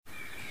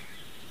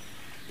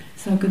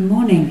So good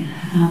morning.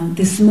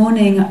 This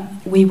morning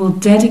we will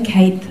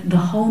dedicate the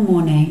whole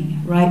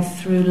morning, right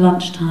through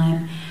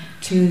lunchtime,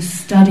 to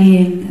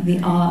studying the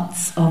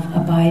arts of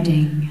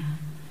abiding,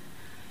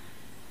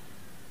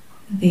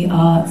 the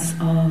arts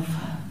of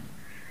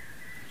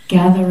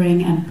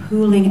gathering and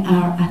pooling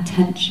our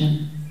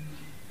attention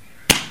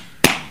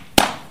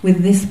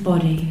with this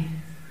body,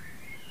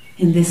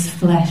 in this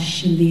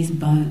flesh, in these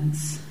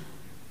bones.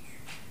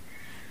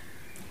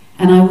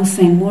 And I will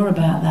say more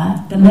about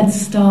that, but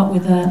let's start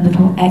with a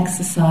little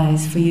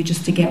exercise for you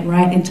just to get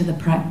right into the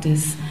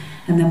practice,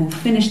 and then we'll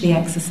finish the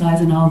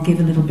exercise and I'll give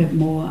a little bit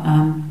more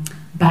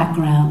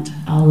background.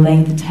 I'll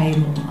lay the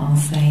table, I'll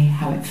say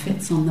how it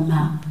fits on the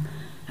map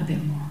a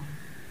bit more.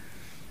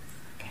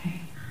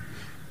 Okay.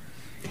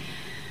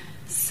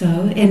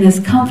 So, in as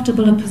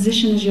comfortable a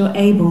position as you're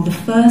able, the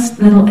first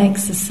little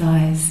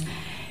exercise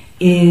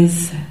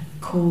is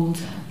called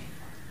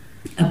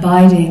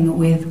abiding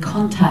with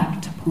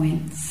contact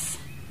points.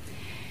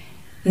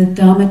 The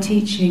Dharma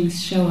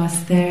teachings show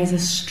us there is a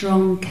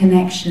strong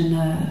connection,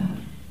 a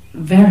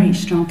very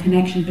strong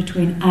connection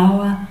between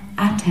our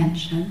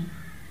attention,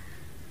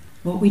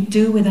 what we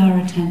do with our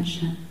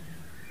attention,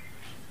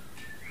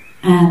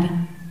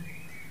 and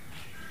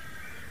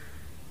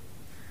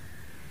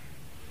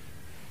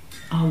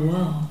our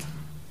world,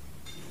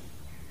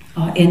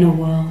 our inner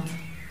world,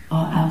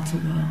 our outer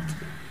world.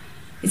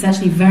 It's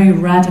actually very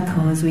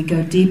radical as we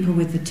go deeper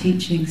with the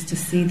teachings to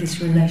see this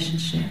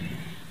relationship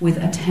with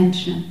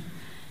attention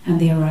and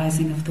the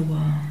arising of the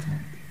world.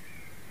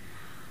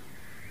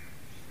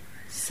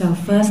 So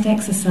first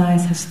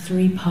exercise has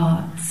 3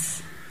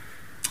 parts.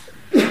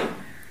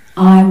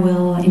 I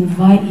will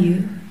invite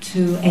you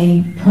to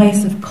a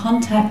place of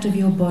contact of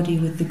your body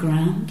with the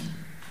ground,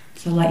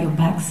 so like your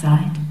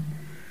backside,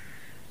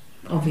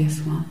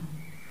 obvious one.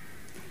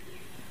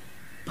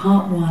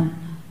 Part 1,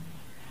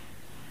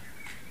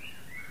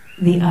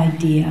 the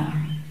idea,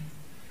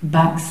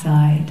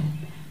 backside.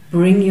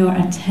 Bring your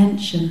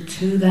attention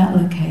to that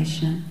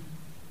location.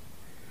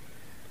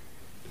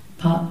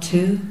 Part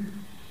 2,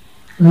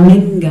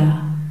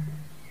 linger.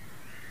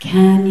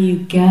 Can you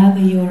gather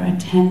your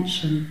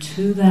attention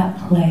to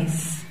that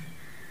place?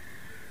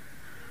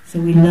 So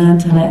we learn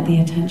to let the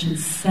attention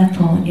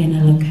settle in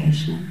a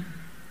location.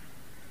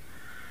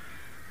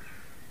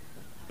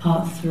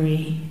 Part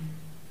 3,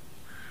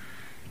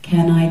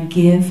 can I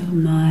give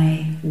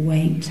my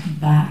weight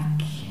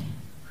back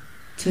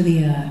to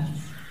the earth?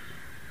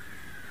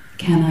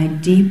 Can I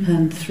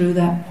deepen through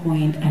that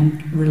point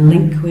and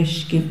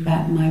relinquish, give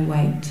back my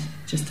weight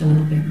just a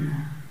little bit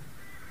more?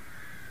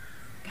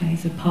 Okay,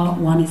 so part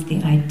 1 is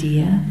the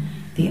idea.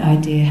 The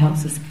idea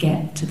helps us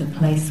get to the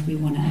place we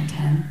want to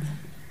attend.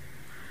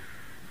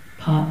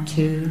 Part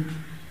 2,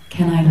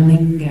 can I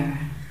linger?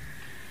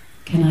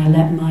 Can I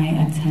let my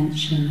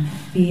attention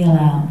feel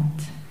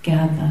out,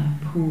 gather,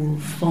 pool,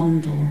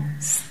 fondle,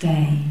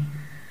 stay,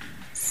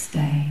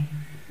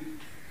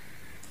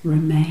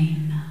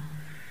 remain?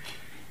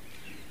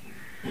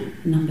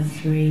 Number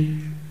 3,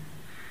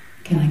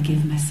 can I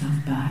give myself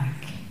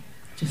back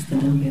just a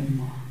little bit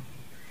more?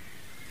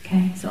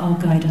 Okay, so I'll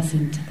guide us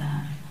into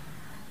that.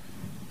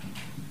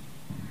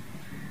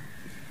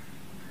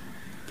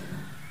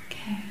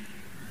 Okay.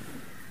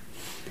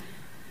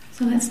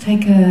 So let's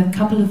take a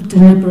couple of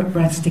deliberate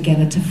breaths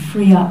together to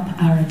free up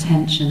our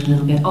attention a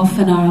little bit.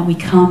 Often we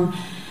come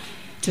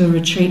to a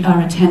retreat, our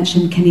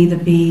attention can either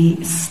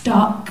be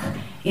stuck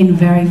in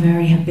very,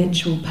 very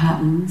habitual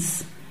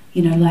patterns,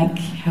 you know, like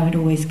how it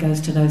always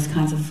goes to those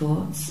kinds of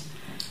thoughts.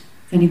 Does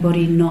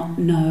anybody not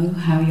know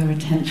how your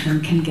attention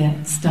can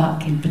get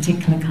stuck in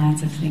particular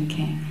kinds of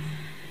thinking?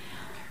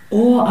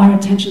 Or our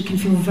attention can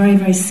feel very,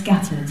 very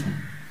scattered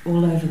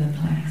all over the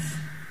place.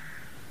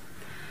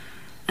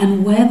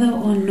 And whether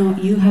or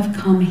not you have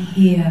come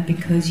here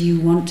because you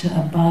want to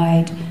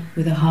abide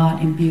with a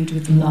heart imbued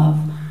with love,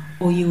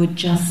 or you would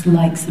just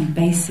like some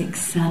basic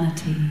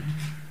sanity,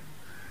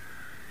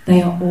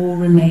 they are all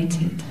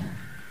related.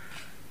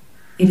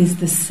 It is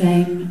the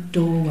same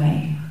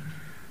doorway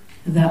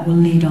that will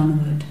lead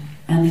onward,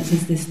 and it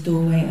is this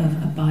doorway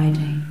of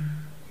abiding.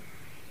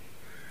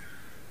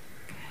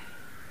 Okay.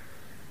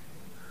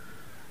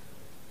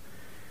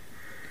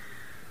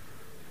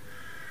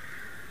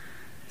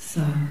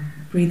 So,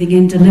 breathing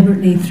in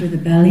deliberately through the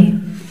belly,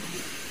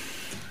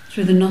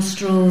 through the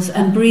nostrils,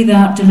 and breathe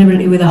out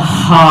deliberately with a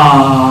ha.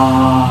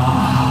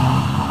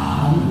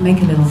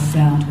 Make a little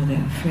sound with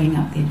it, freeing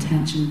up the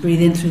attention.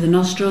 Breathe in through the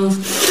nostrils.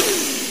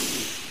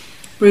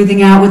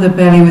 Breathing out with the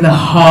belly with a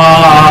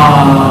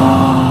ha.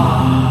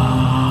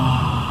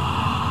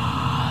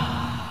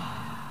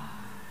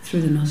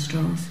 Through the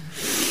nostrils.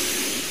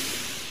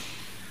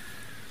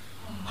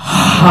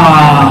 Ha.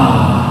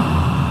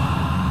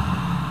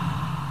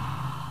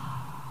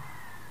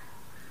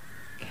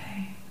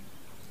 Okay.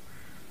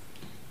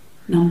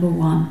 Number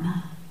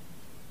 1.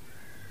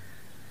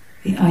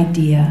 The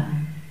idea.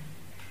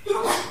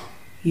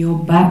 Your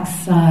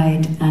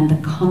backside and the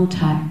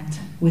contact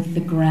with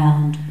the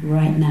ground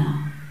right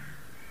now.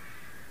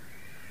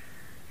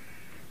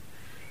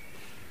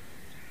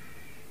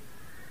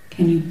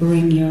 can you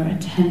bring your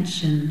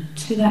attention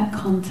to that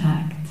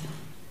contact?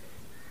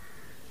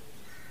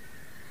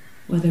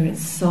 Whether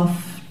it's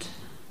soft,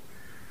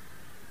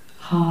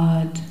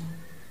 hard,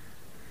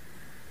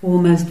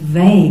 almost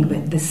vague,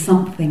 but there's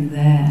something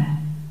there.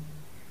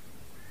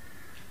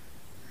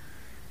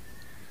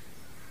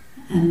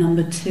 And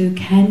number 2,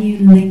 can you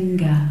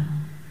linger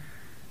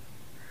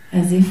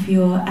as if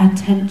your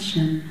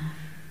attention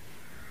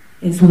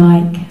is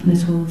like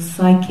little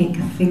psychic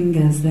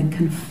fingers that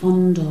can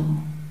fondle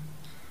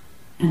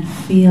and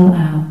feel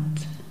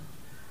out,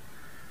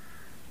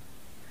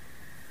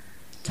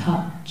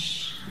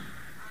 touch,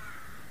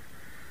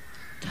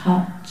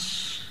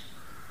 touch,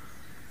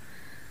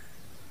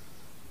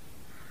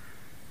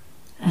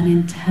 an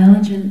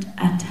intelligent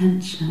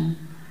attention.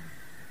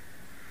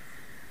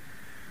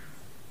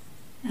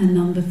 And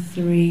number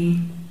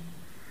 3,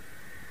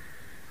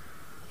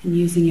 and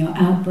using your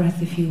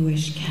out-breath if you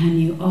wish, can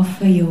you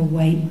offer your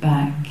weight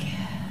back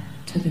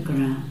to the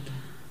ground?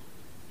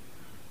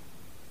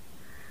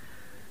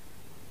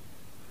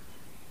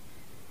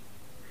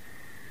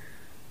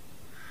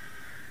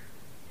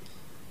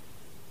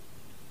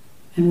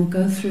 And we'll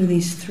go through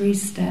these 3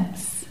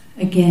 steps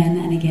again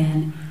and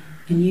again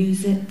and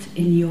use it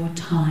in your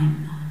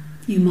time.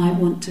 You might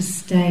want to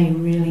stay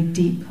really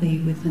deeply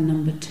with the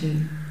number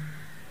 2.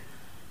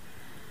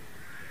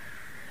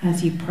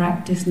 As you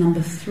practice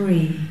number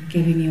 3,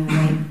 giving your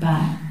weight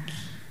back,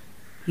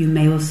 you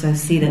may also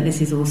see that this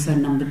is also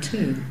number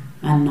 2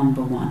 and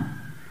number 1,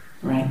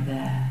 right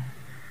there.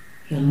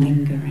 You're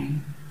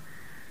lingering,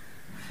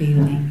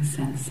 feeling,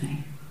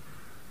 sensing.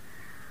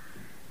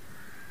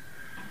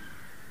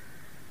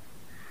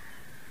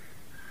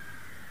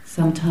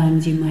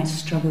 Sometimes you might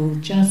struggle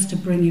just to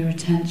bring your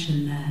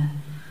attention there.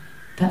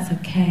 That's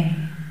okay.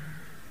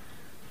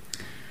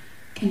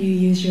 Can you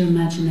use your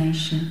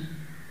imagination?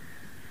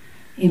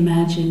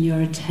 Imagine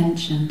your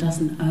attention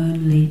doesn't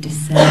only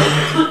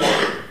descend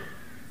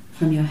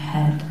from your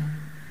head.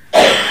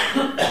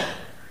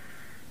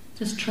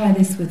 Just try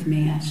this with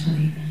me,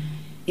 actually.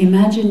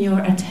 Imagine your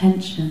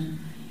attention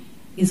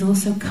is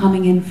also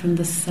coming in from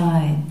the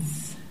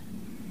sides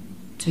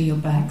to your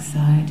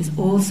backside. It's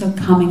also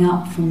coming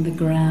up from the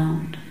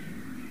ground.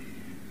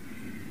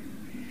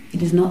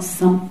 It is not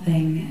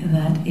something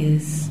that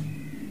is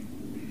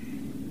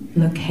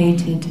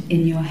located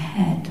in your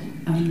head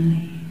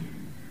only.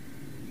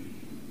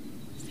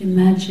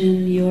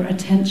 Imagine your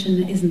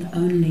attention isn't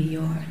only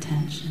your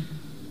attention,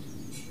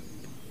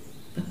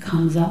 but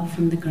comes up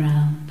from the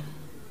ground,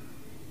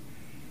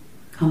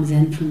 comes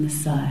in from the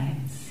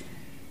sides.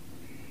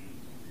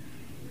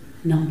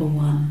 Number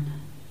 1,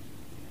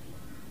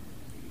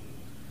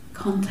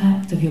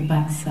 contact of your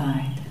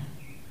backside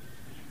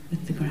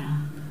with the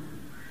ground.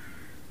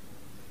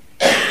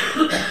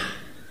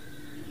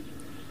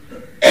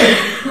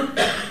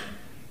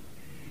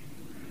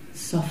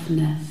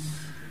 Softness.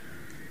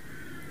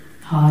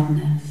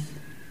 Hardness,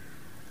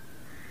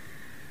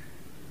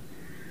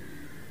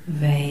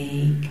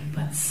 vague,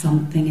 but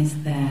something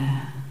is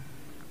there.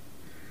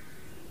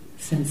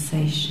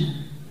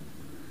 Sensation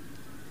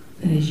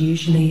that is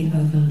usually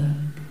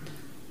overlooked.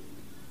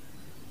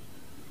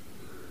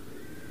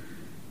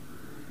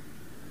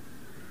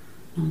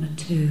 Number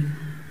 2,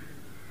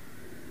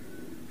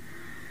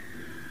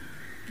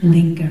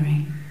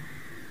 lingering,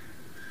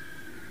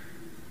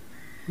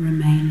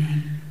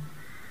 remaining.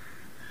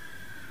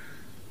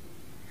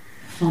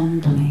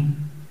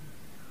 Fondling.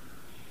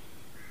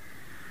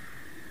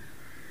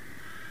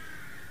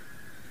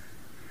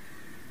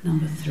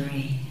 Number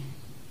 3,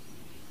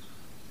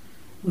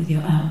 with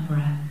your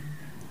out-breath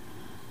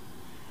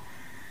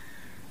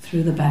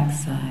through the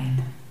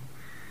backside,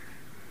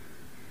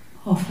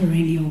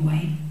 offering your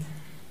weight,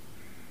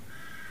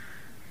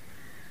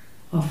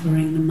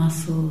 offering the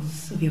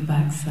muscles of your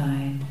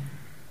backside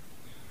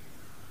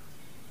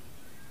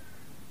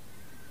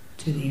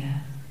to the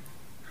earth.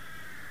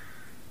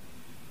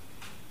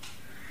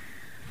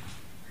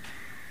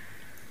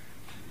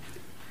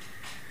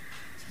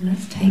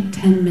 Let's take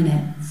 10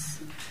 minutes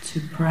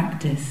to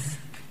practice.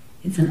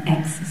 It's an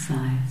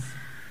exercise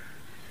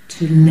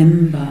to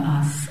limber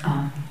us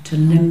up, to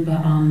limber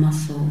our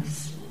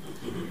muscles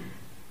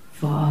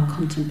for our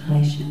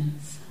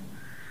contemplations.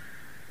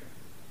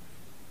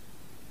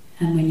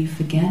 And when you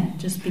forget,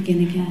 just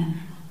begin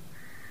again.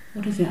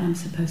 What is it I'm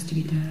supposed to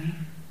be doing?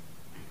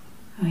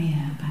 Oh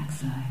yeah,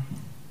 backside.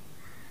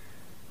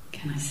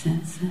 Can I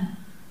sense it?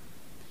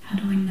 How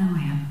do I know I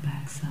have a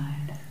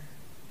backside?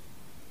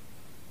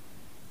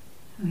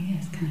 Oh yeah,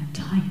 it's kind of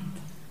tight.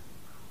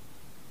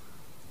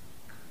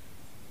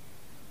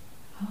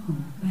 Oh,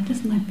 where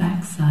does my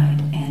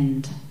backside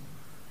end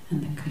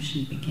and the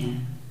cushion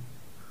begin?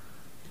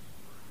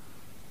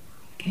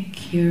 Get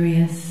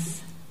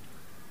curious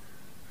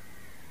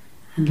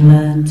and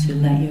learn to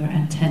let your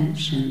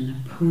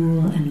attention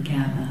pool and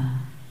gather.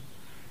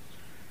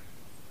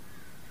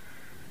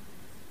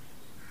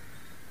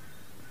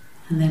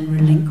 And then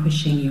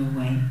relinquishing your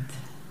weight.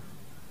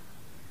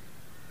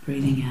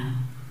 Breathing out.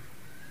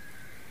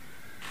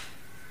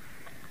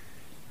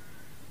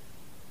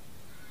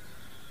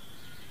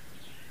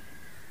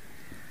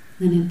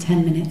 Then in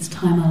 10 minutes'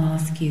 time I'll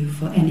ask you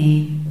for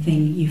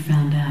anything you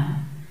found out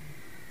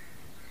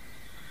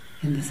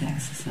in this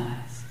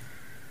exercise.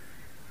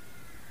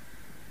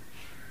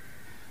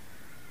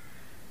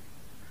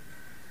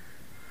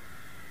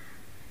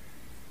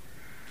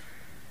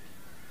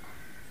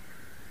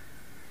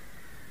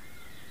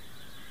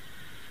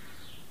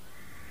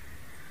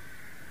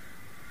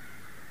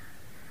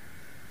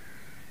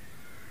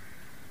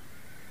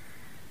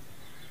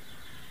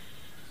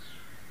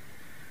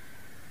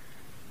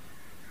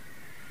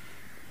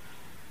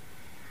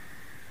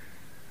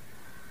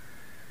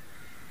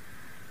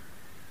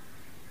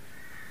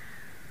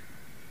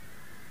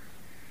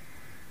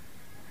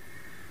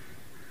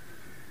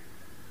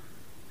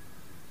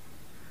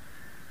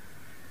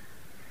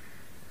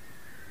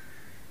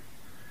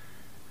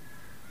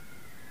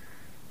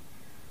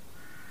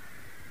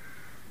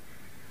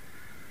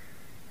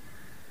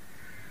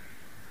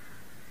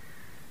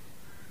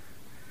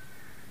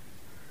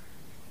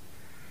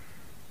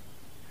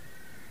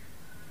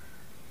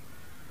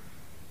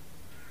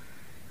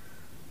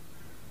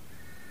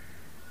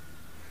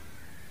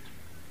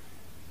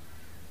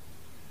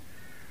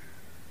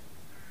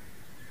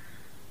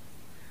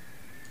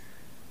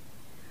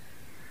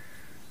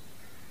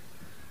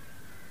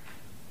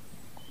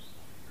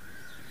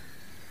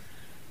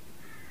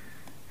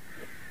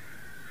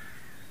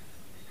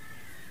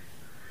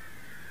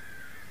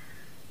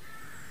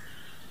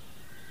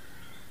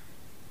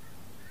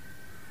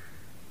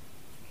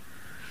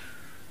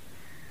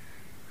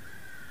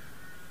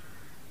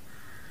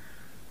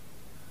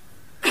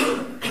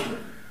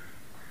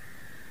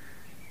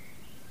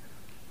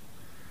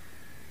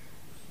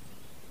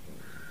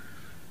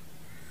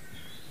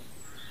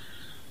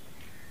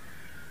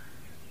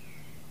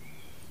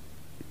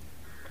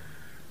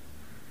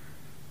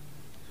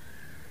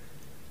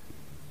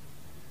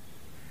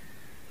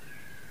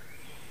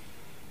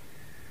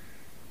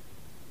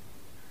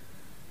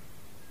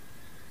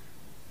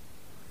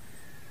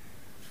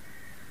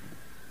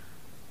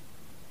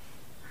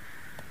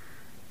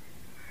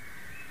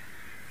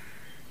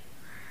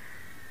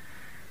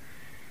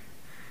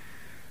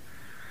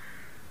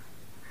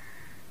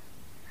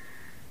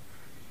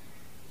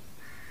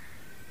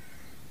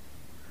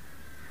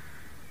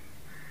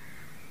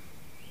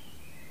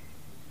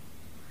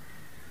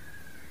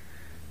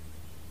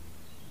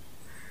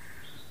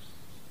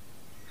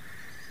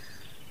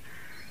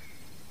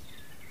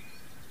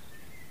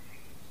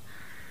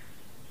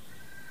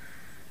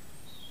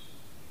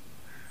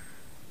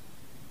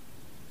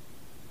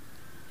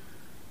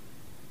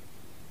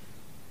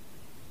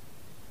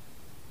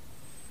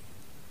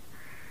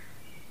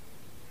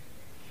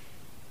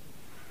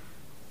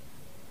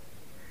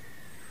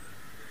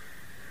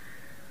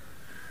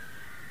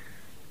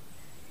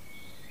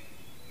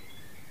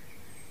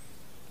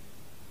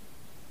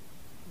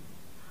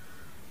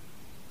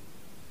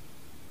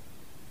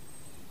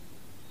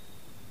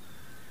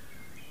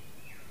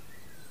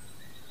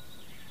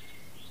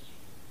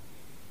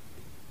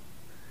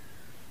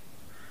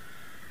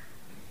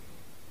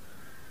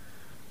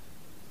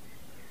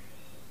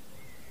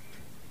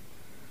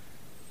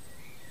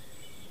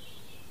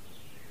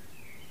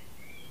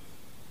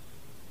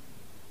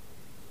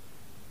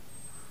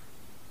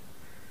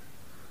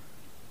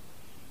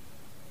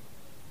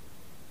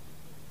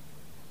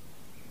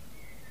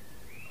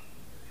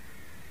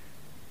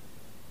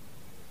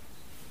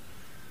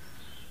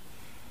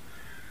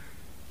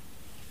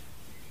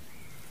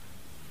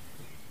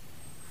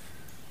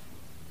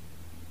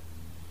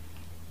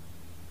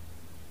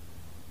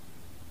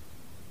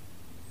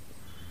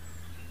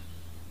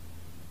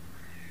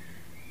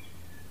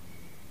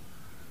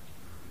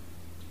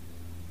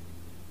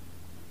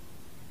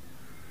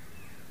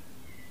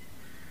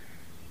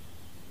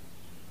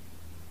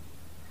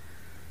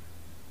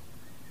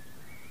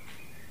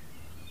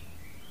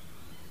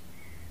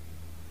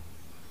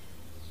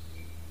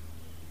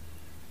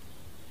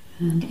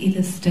 And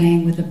either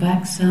staying with the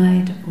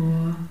backside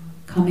or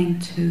coming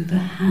to the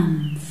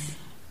hands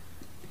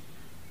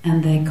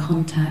and their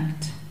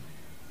contact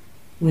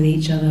with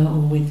each other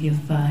or with your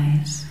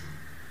thighs.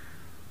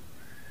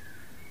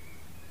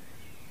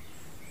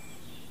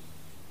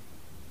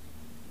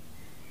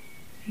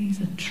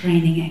 These are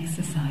training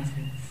exercises.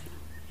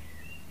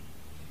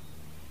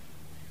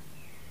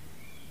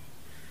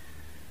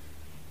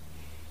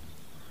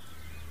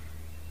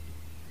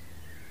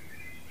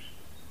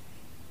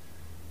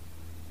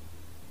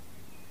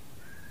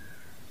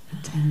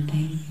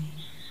 Attending,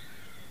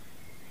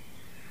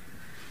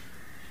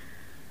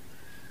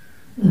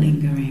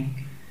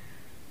 lingering.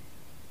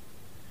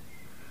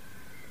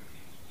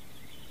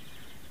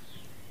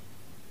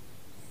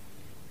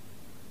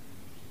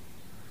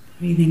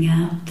 Breathing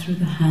out through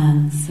the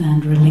hands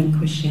and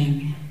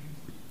relinquishing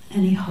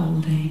any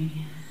holding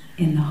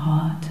in the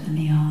heart and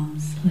the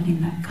arms,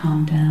 letting that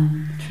calm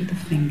down through the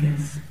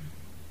fingers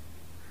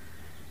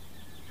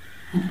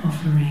and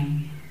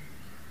offering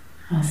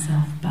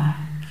ourselves back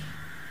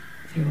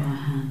through our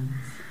hands.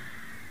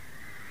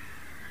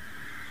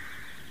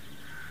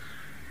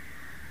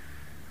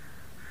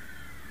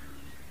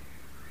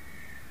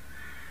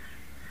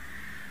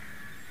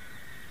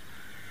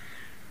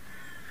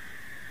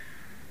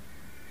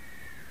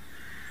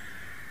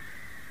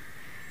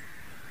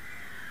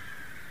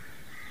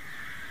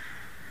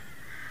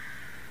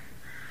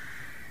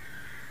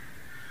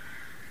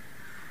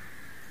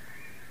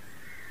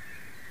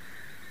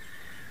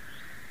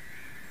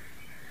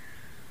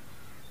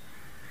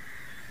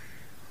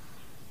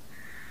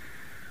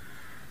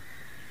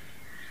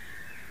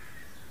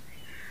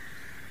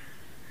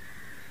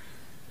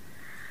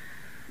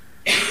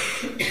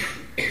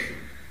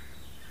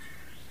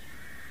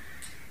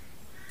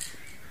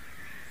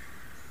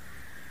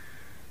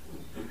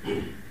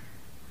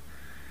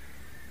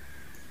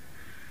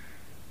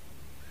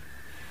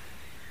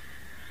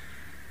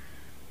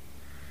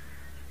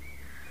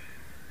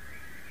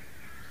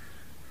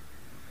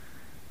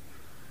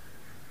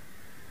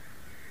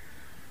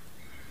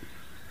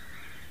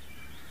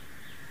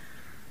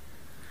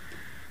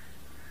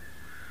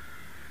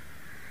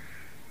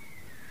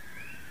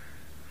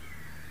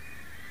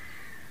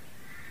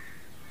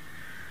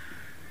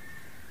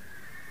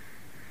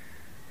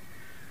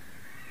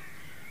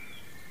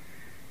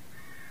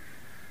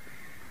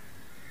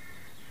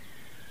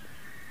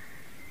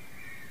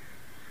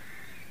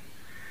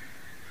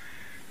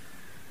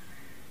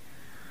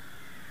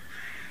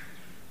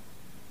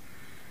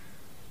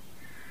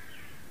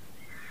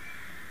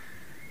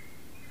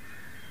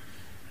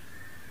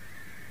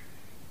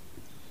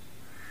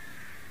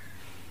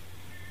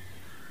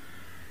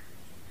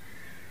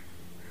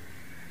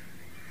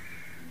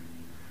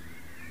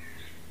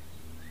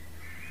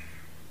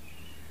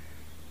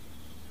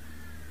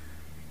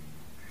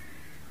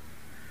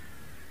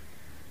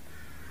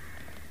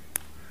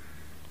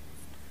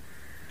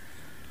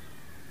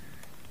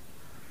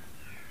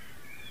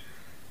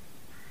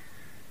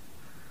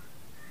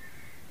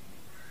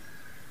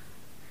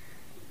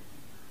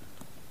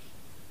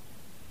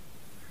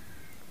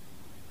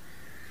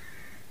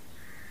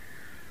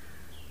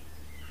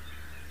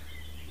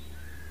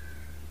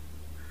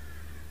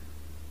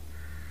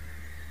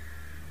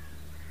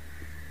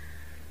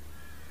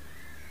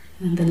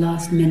 And the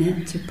last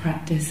minute to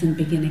practice and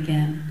begin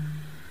again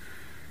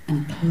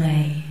and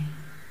play.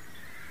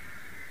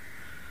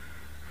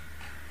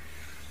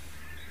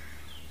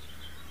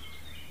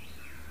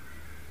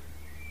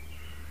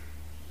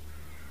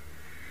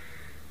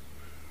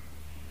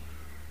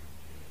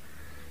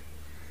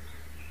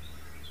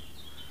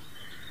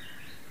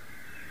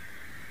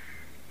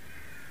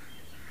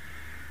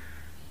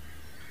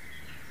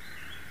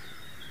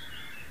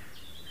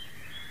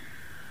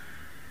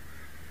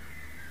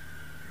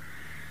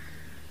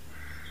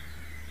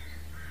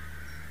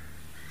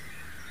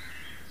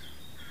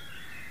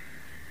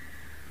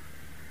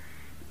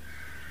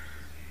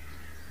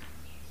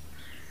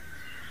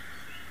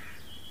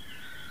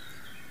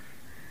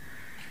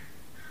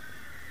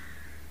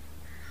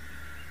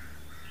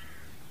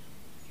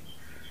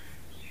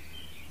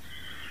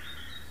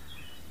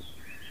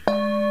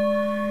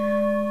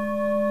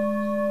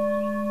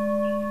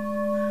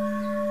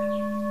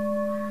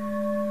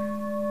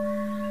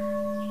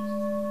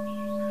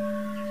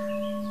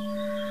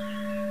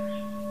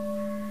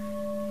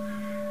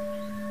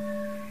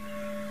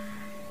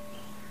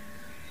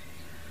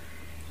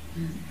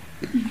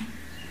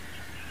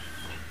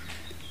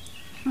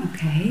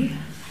 Okay.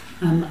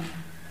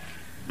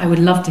 I would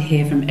love to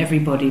hear from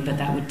everybody, but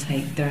that would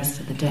take the rest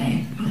of the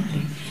day,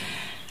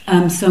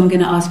 probably. So I'm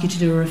going to ask you to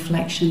do a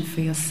reflection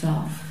for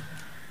yourself.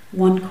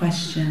 One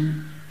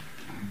question.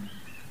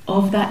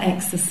 Of that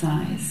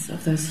exercise,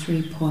 of those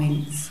 3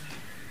 points,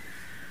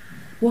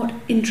 what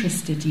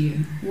interested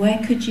you?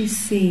 Where could you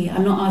see?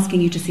 I'm not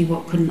asking you to see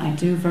what couldn't I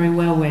do very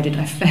well, where did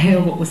I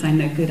fail, what was I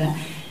no good at.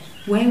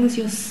 Where was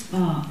your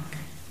spark?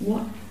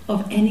 What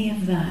of any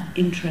of that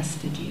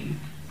interested you?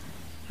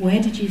 Where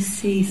did you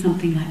see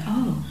something like,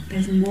 oh,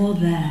 there's more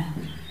there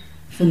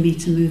for me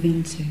to move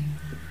into?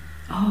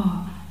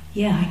 Oh,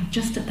 yeah,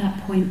 just at that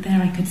point there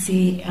I could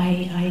see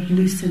I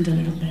loosened a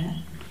little bit.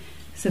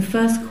 So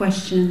first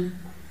question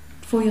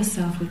for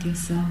yourself, with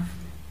yourself,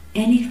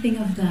 anything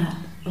of that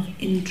of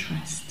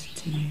interest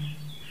to you?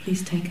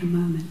 Please take a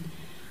moment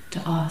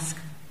to ask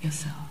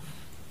yourself.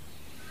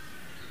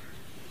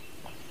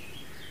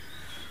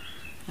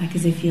 Like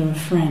as if you're a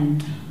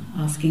friend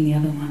asking the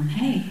other one,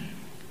 hey,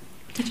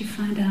 what did you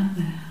find out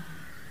there?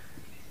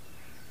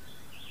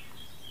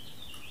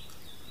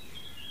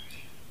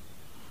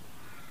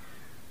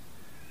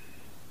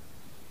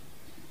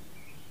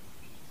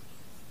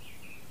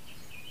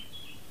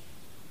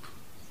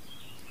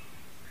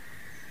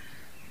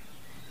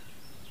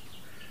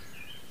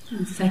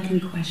 And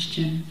second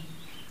question,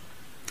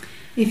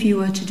 if you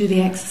were to do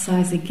the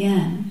exercise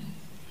again,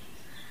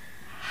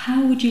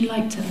 how would you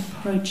like to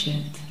approach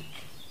it?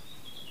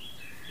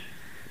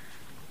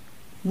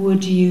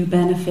 Would you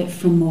benefit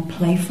from more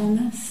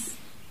playfulness,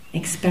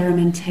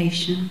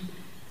 experimentation?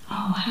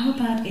 Oh, how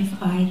about if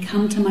I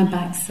come to my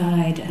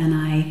backside and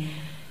I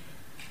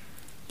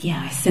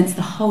sense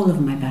the whole of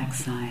my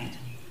backside,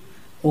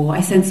 or I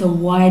sense a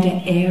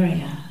wider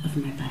area of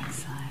my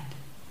backside?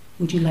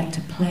 Would you like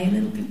to play a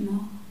little bit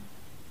more?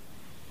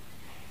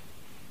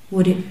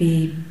 Would it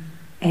be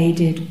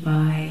aided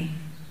by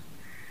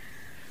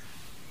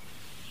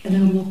a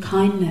little more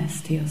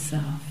kindness to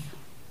yourself?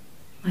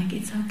 Like,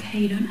 it's okay,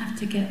 you don't have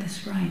to get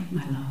this right,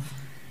 my love.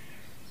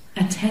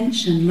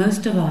 Attention,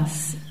 most of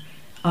us,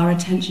 our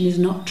attention is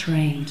not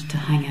trained to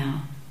hang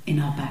out in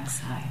our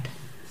backside,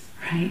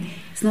 right?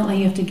 It's not like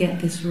you have to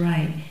get this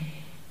right.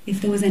 If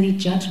there was any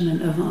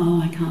judgment of,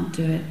 oh, I can't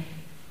do it,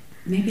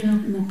 maybe a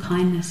little more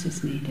kindness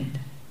is needed.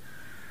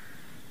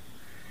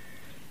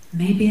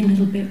 Maybe a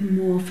little bit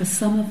more, for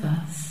some of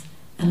us,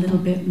 a little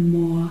bit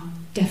more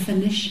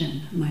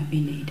definition might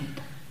be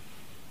needed.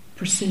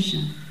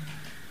 Precision.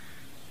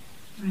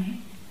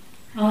 Right?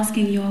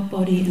 Asking your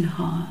body and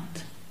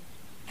heart,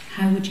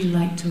 how would you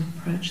like to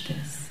approach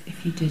this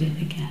if you did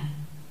it again?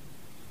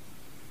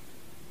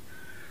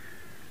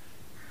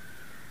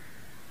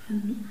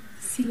 And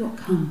see what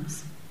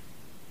comes.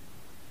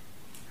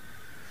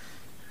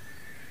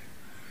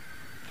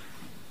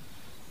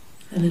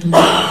 A little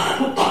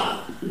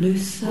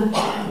looser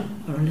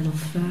or a little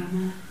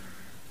firmer.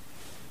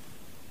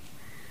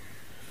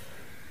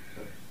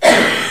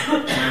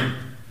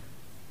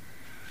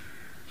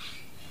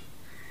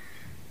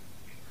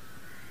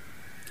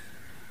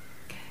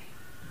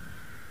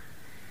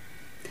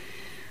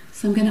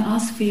 So I'm going to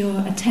ask for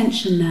your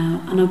attention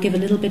now, and I'll give a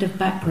little bit of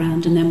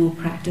background and then we'll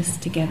practice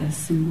together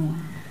some more.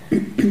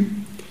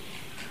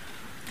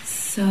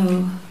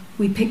 So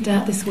we picked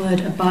out this word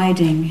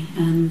abiding,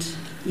 and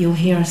you'll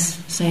hear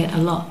us say it a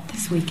lot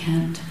this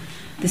weekend.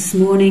 This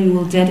morning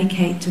we'll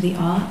dedicate to the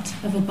art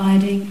of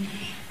abiding,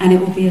 and it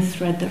will be a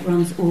thread that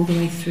runs all the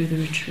way through the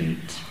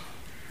retreat.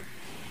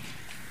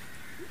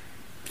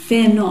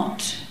 Fear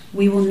not,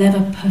 we will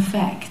never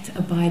perfect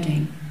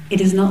abiding.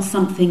 It is not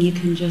something you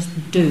can just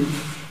do.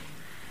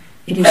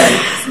 It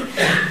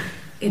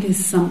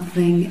is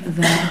something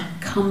that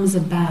comes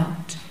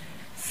about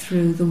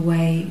through the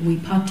way we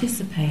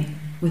participate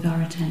with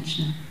our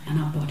attention and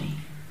our body.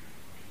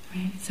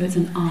 Right? So it's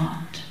an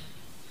art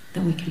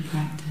that we can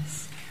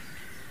practice.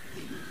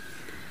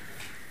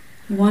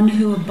 One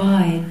who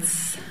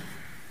abides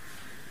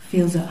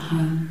feels at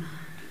home.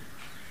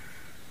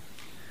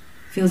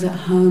 Feels at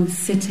home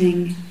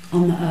sitting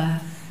on the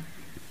earth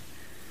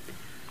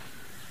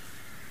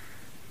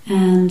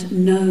and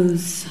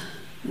knows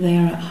they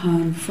are at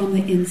home from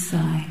the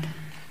inside.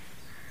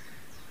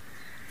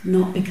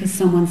 Not because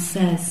someone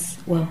says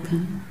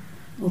welcome,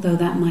 although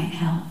that might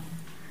help,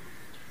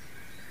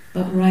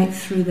 but right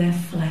through their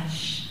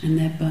flesh and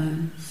their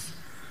bones.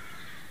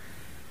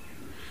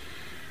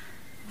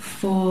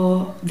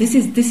 For this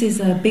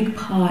is a big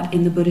part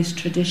in the Buddhist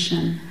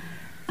tradition,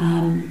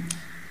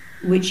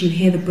 which you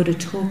hear the Buddha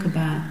talk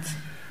about,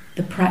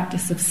 the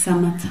practice of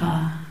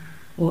samatha,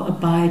 or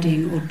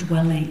abiding or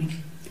dwelling.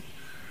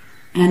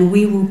 And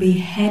we will be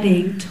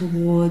heading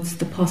towards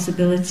the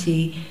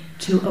possibility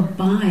to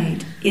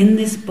abide in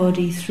this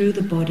body, through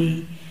the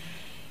body,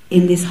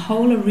 in this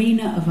whole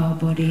arena of our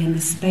body and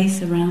the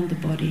space around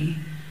the body,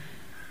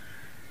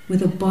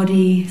 with a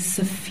body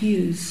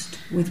suffused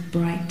with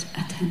bright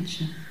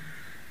attention.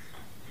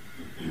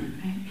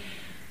 Right?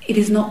 It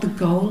is not the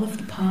goal of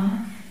the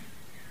path.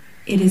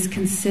 It is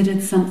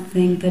considered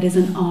something that is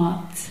an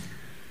art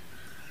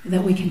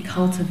that we can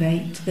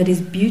cultivate, that is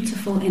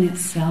beautiful in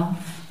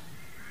itself,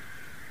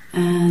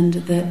 and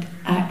that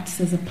acts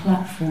as a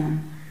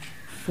platform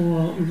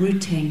for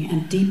rooting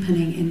and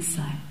deepening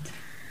insight.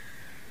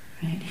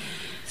 Right?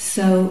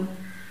 So,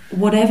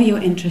 whatever you're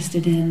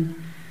interested in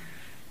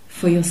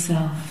for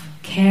yourself,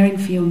 caring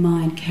for your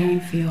mind,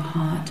 caring for your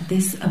heart,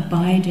 this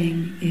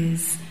abiding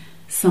is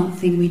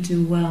something we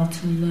do well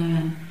to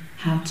learn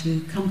how to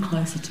come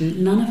closer to.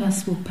 None of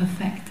us will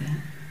perfect it,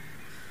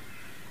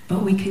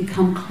 but we can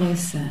come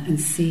closer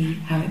and see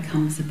how it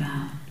comes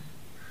about.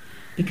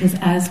 Because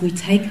as we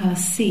take our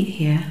seat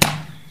here,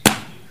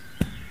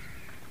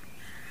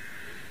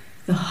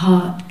 the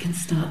heart can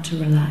start to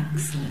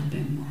relax a little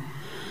bit more.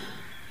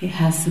 It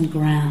has some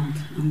ground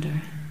under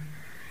it.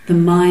 The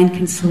mind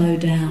can slow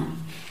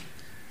down.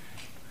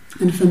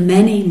 And for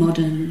many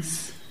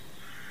moderns,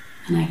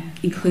 and I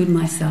include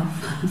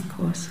myself, of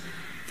course,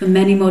 for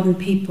many modern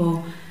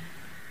people,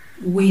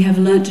 we have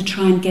learned to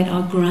try and get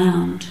our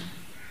ground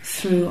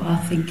through our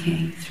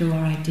thinking, through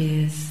our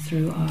ideas,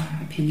 through our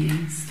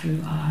opinions,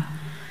 through our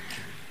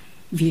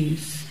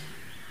views.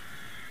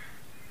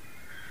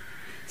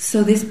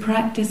 So this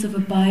practice of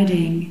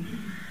abiding,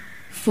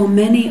 for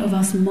many of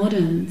us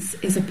moderns,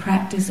 is a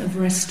practice of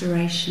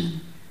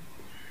restoration.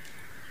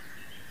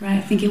 Right?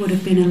 I think it would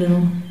have been a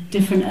little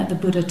different at the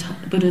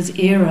Buddha's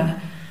era,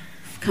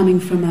 coming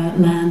from a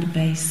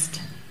land-based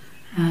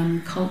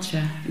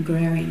culture,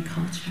 agrarian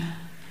culture.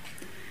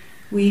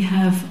 We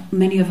have,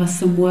 many of us,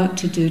 some work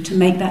to do to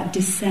make that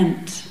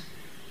descent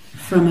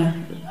from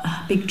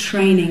a big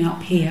training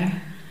up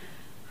here,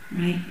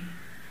 right?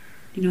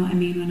 You know what I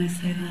mean when I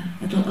say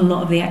that? A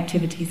lot of the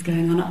activities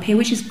going on up here,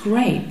 which is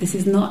great. This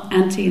is not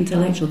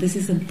anti-intellectual. This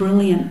is a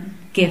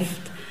brilliant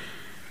gift,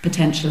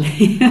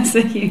 potentially, as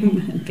a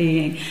human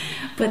being.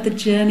 But the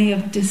journey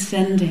of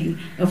descending,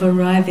 of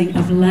arriving,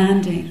 of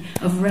landing,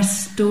 of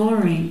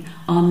restoring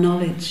our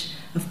knowledge,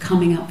 of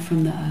coming up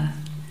from the earth.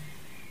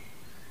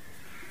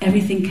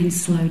 Everything can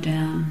slow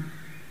down.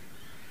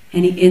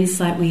 Any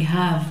insight we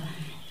have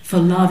for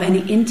love,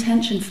 any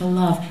intention for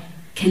love,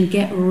 can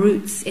get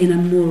roots in a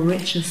more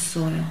richer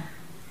soil.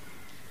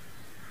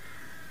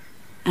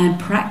 And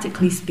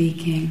practically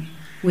speaking,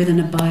 with an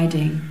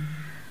abiding,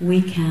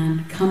 we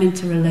can come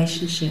into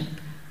relationship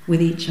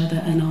with each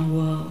other and our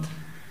world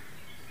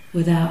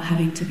without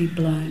having to be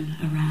blown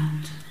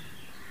around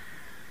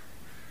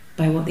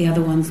by what the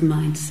other one's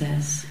mind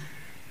says,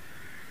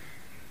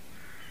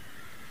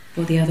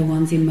 what the other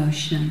one's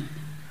emotion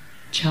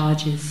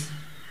charges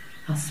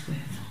us with.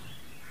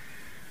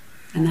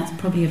 And that's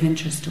probably of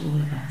interest to all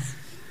of us.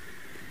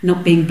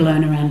 Not being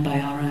blown around by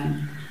our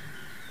own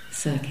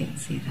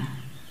circuits either.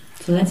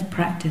 So let's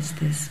practice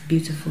this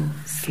beautiful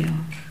skill.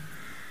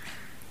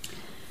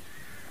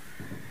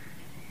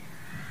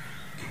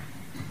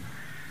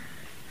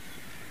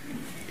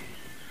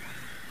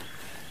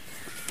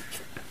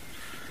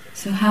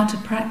 So how to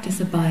practice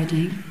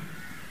abiding?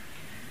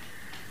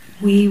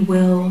 We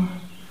will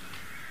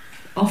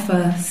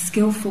offer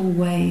skillful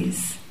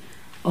ways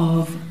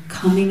of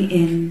coming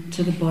in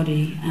to the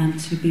body and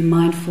to be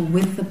mindful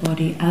with the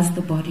body, as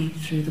the body,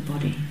 through the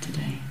body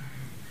today.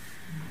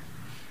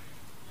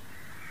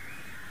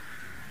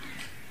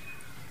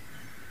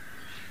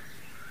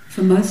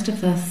 For most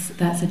of us,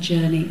 that's a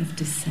journey of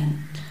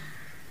descent.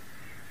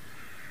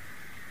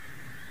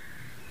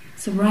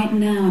 So right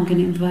now I'm going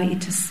to invite you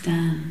to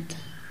stand.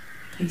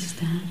 Please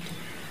stand.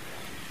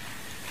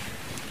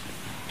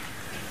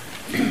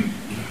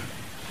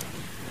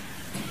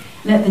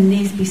 Let the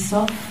knees be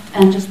soft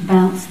and just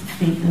bounce the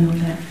feet a little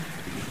bit.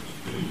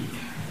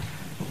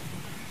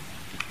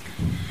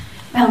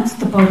 Bounce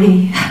the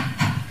body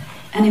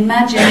and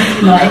imagine,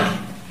 if you like,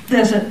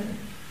 there's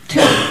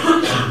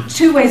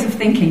two ways of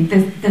thinking.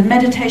 The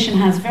meditation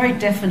has very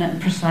definite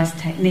and precise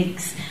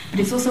techniques, but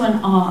it's also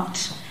an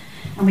art,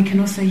 and we can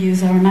also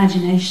use our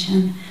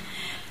imagination.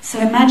 So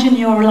imagine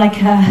you're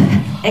like a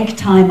egg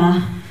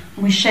timer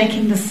And we're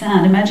shaking the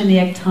sound. Imagine the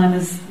egg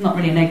timer's not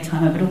really an egg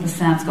timer, but all the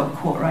sounds got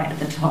caught right at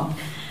the top.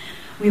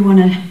 We want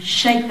to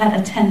shake that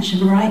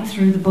attention right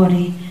through the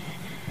body.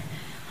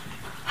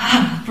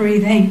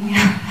 Breathing.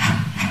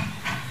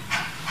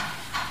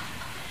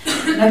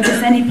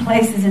 Notice any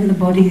places in the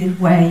body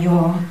where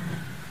you're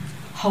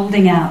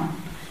holding out.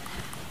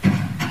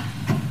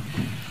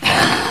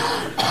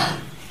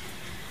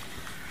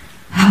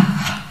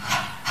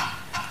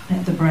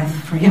 Let the breath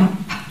free up.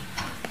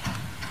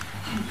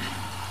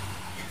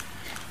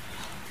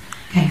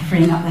 Okay,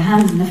 freeing up the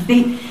hands and the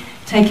feet,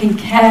 taking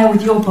care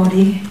with your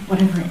body,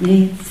 whatever it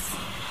needs.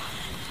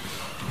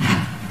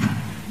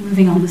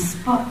 Moving on the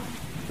spot,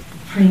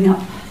 freeing up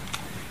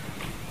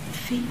the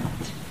feet.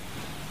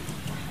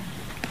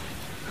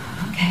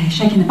 Okay,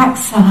 shaking the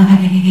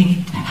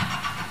backside.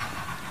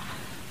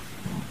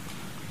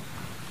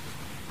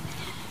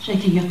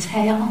 Shaking your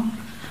tail.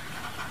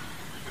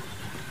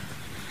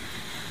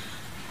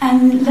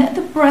 And let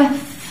the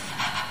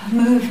breath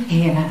move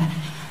here.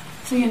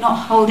 So you're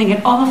not holding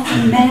it.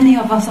 Often many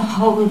of us are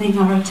holding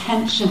our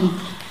attention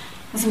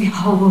as we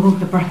hold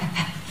the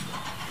breath.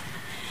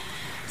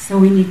 So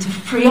we need to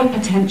free up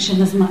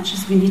attention as much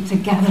as we need to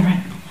gather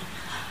it.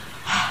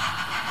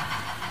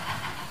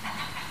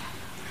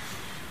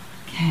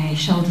 Okay,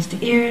 shoulders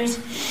to ears,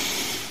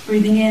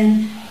 breathing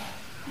in,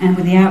 and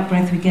with the out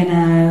breath we're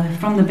gonna,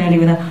 from the belly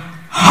with a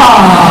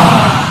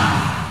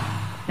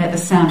let the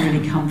sound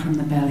really come from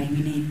the belly.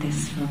 We need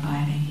this for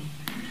abiding.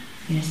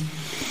 Yes,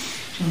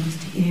 shoulders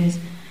to ears,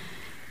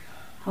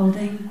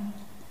 holding,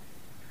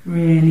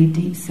 really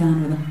deep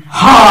sound with a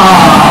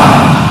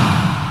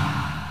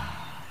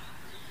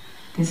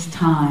this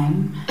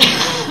time,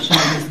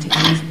 shoulders to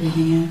ears,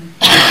 breathing in.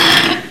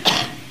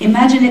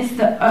 Imagine it's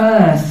the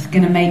earth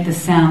going to make the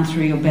sound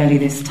through your belly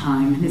this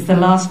time. It's the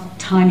last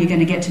time you're going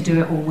to get to do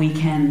it all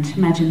weekend.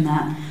 Imagine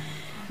that.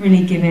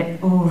 Really give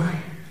it all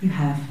you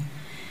have.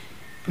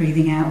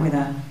 Breathing out with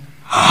a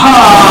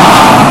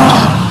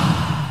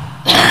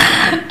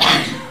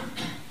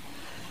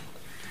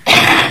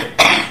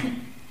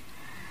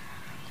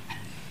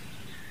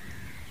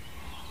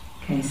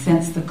Okay,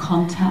 sense the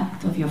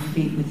contact of your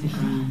feet with the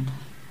ground.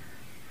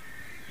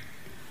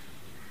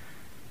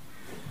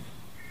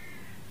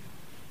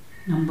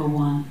 Number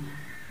 1.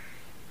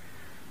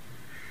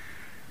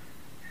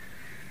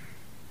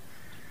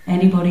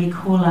 Anybody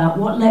call out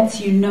what lets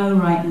you know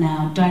right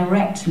now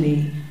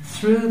directly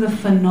through the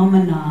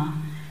phenomena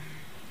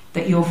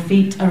that your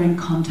feet are in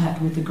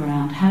contact with the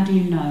ground? How do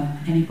you know?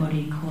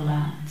 Anybody call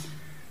out?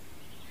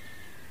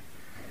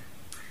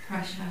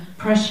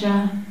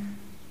 Pressure.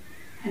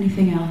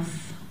 Anything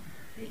else?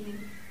 Feeling.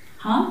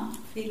 Huh?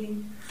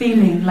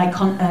 Feeling, like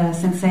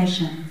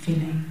sensation,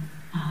 feeling.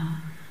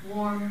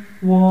 Warm.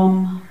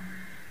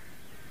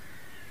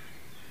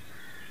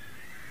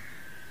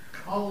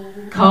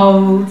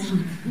 Cold.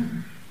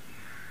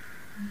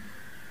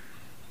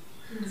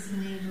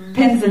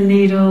 Pins and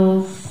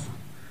needles.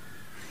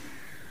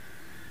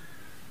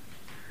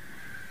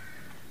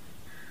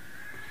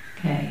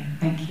 Okay,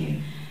 thank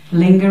you.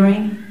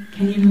 Lingering.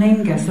 Can you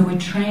linger? So we're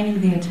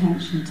training the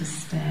attention to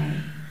stay.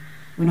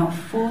 We're not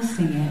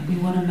forcing it. We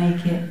want to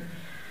make it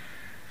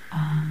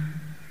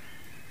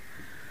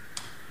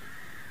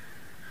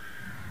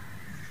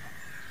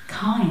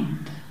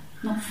kind.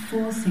 Not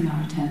forcing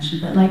our attention,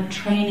 but like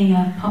training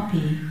a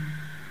puppy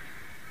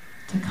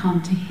to come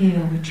to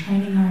heel. We're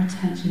training our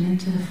attention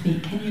into the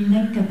feet. Can you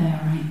linger there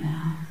right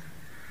now?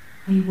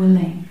 Are you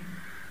willing?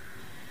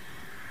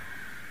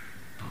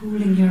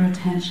 Pooling your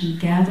attention,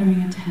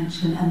 gathering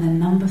attention, and then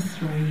number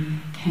 3,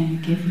 can you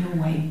give your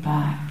weight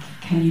back?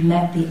 Can you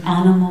let the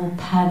animal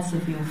pads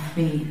of your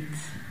feet,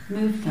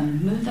 move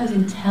them, move those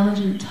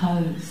intelligent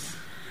toes,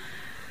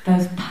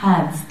 those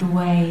pads, the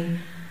way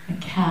a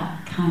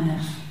cat kind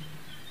of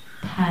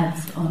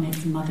pads on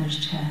its mother's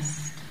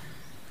chest.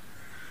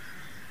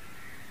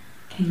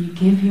 Can you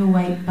give your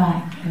weight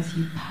back as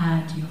you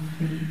pad your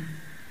feet?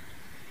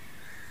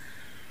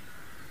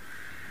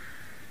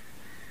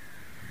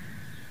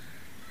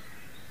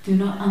 Do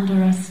not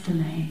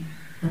underestimate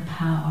the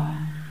power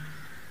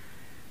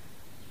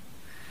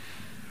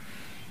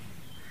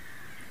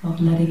of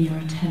letting your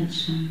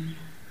attention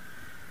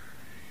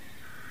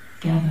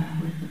gather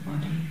with the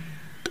body.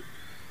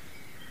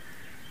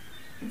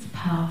 It's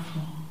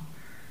powerful.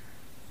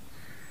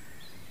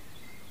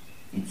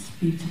 It's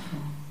beautiful.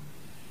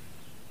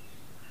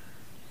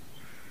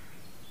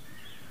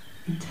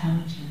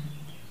 Intelligent.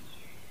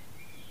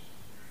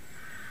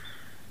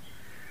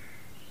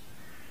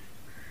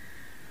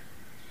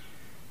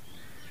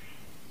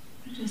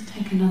 Just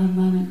take another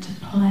moment to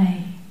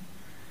play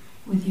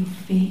with your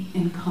feet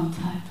in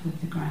contact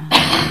with the ground.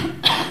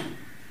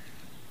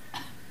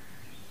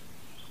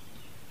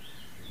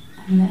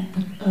 And let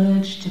the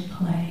urge to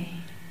play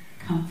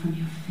come from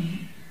your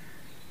feet.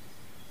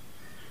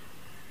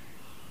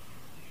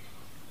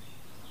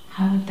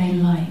 How would they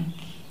like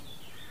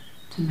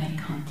to make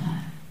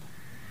contact?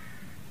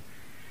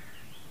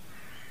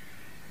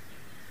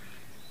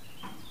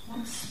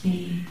 What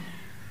speed?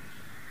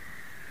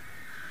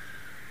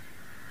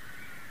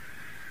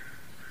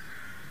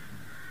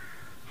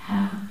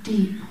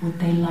 would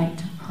they like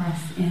to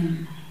press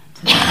in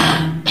to the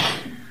ground?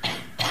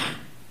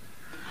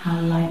 How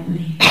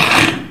lightly?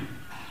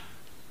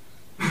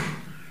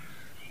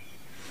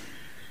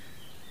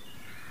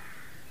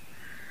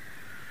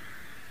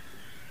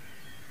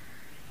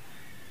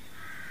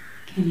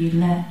 Can you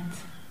let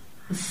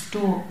the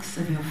stalks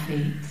of your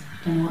feet,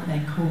 I don't know what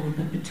they're called,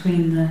 but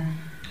between the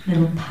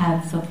little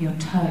pads of your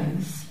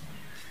toes,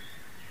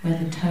 where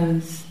the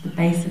toes, the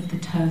base of the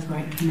toes where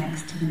it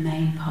connects to the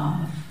main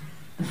part of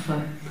the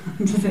foot.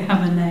 Does it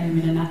have a name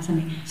in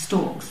anatomy?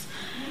 Stalks.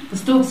 The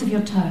stalks of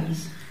your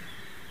toes.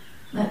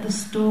 Let the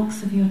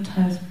stalks of your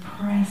toes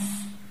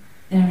press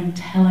their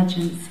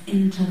intelligence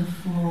into the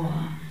floor,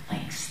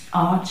 like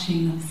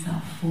arching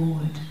themselves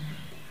forward.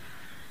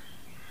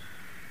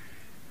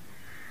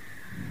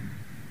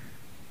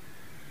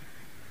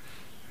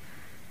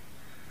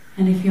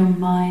 And if your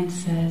mind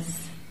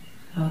says,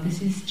 oh,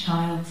 this is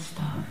child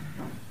stuff,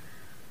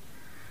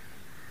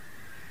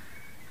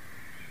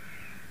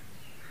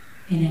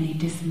 in any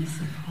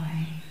dismissive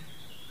way,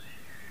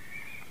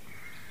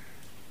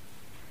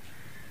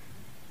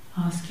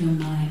 ask your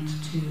mind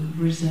to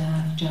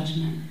reserve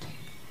judgment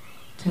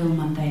till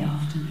Monday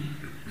afternoon.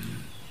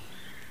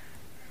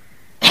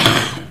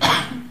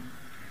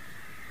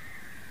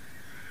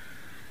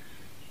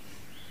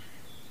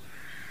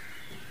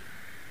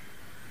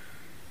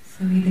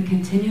 So either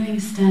continuing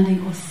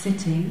standing or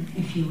sitting,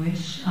 if you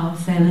wish. I'll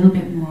say a little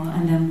bit more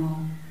and then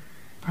we'll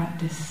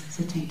practice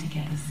sitting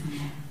together some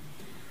more.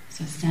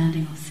 So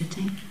standing or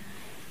sitting.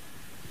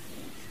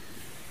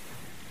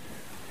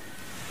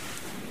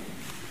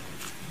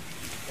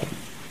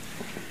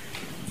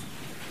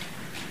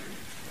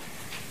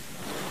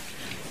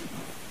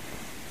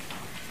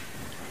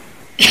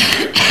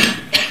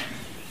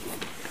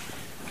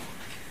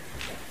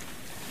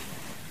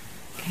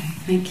 Okay,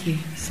 thank you.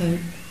 So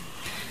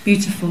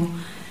beautiful.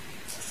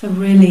 So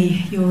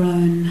really your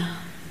own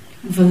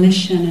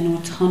volition and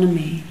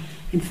autonomy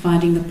in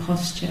finding the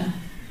posture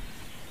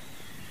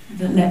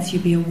that lets you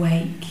be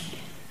awake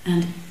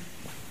and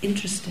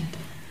interested.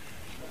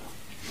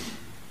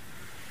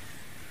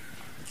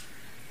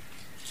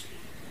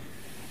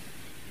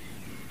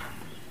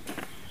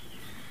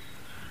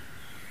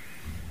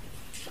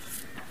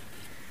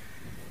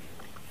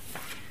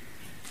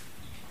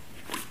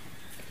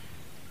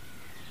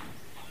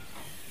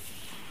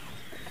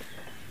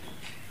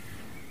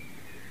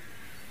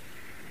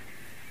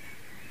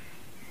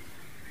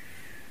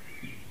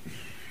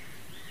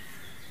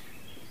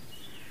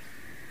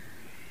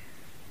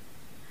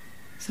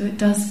 So it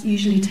does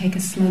usually take a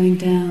slowing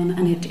down,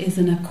 and it is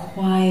an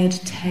acquired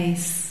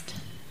taste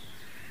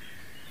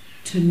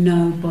to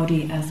know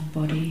body as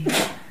body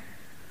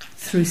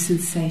through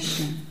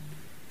sensation,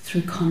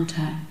 through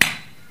contact,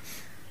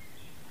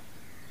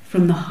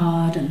 from the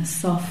hard and the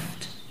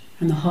soft,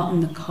 and the hot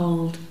and the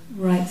cold,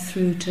 right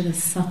through to the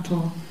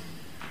subtle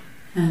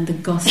and the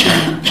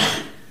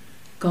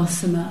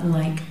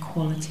gossamer-like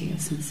quality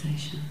of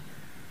sensation.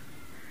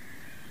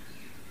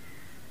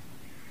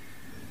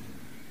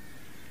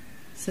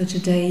 So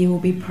today you will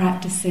be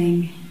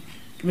practicing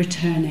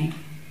returning.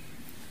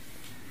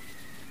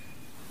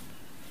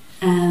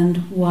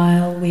 And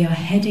while we are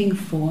heading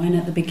for, and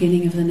at the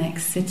beginning of the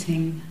next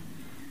sitting,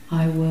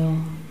 I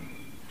will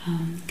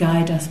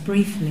guide us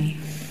briefly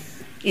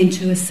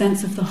into a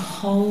sense of the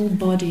whole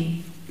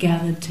body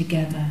gathered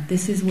together.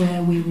 This is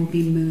where we will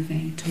be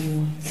moving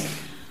towards,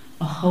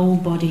 a whole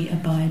body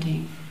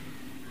abiding.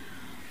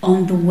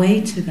 On the way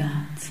to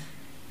that,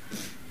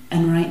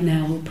 and right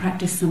now we'll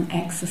practice some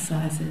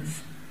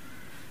exercises.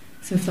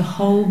 So if the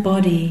whole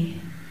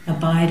body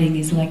abiding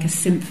is like a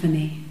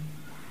symphony,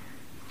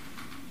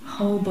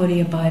 whole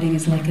body abiding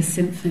is like a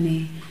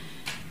symphony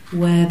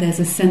where there's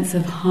a sense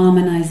of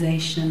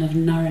harmonization, of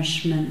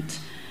nourishment,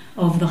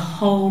 of the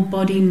whole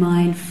body,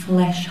 mind,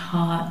 flesh,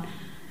 heart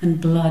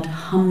and blood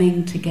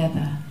humming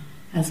together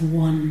as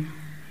one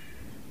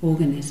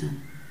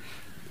organism.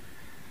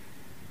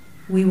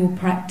 We will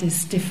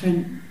practice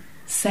different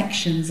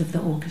sections of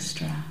the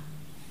orchestra,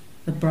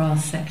 the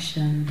brass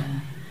section,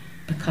 the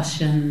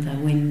percussion, the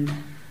wind.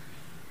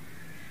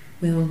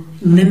 We'll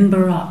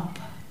limber up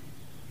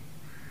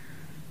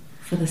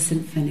for the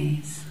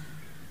symphonies.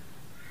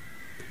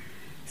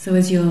 So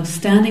as you're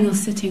standing or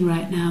sitting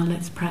right now,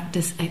 let's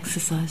practice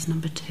exercise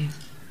number 2.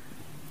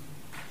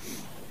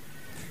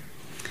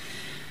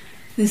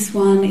 This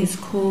one is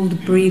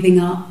called breathing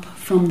up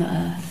from the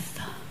earth.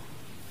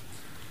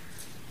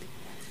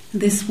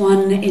 This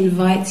one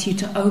invites you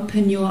to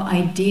open your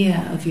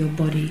idea of your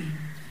body,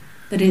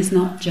 that it's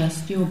not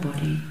just your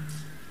body,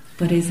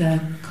 but is a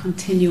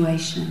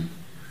continuation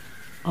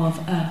of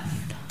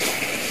earth,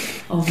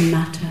 of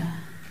matter,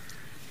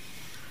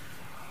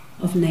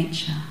 of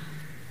nature.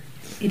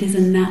 It is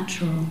a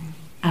natural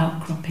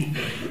outcropping,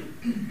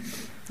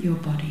 your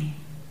body.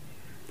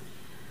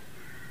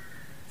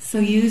 So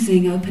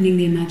opening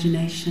the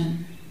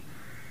imagination,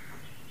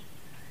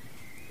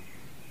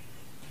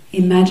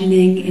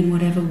 imagining in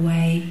whatever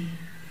way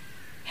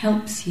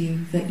helps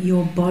you that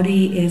your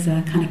body is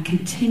a kind of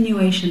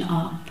continuation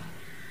up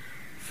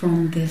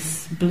from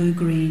this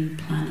blue-green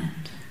planet.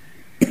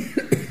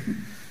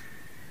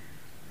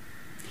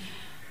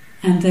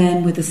 And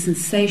then with the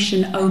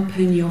sensation,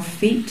 open your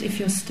feet if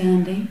you're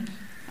standing.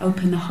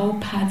 Open the whole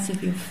pads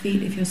of your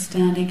feet if you're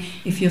standing.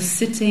 If you're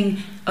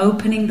sitting,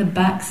 opening the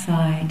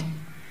backside.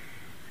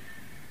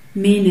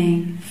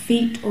 Meaning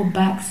feet or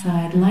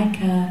backside like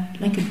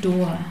a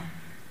door.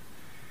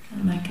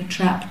 Like a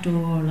trap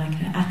door, like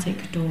an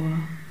attic door.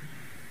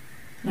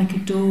 Like a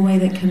doorway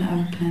that can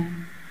open.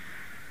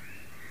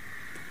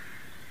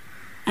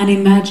 And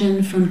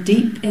imagine from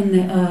deep in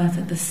the earth,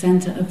 at the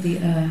center of the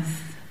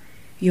earth,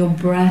 your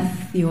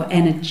breath, your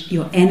energy,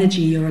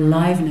 your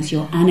aliveness,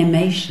 your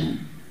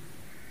animation.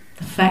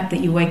 The fact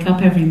that you wake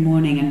up every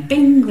morning and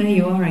bing, there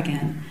you are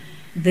again.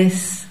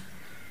 This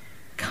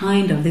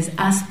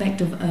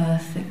aspect of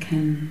earth that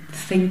can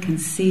think and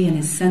see and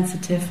is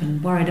sensitive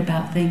and worried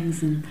about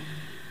things. And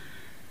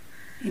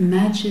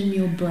imagine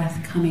your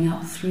breath coming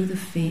up through the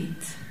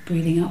feet,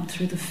 breathing up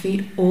through the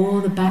feet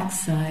or the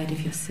backside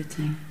if you're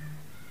sitting.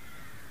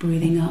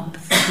 Breathing up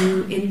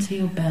through into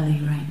your belly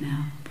right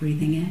now.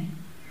 Breathing in.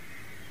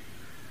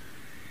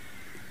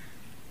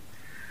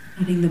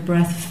 Letting the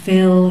breath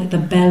fill the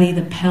belly,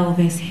 the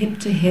pelvis, hip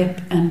to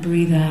hip, and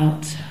breathe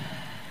out.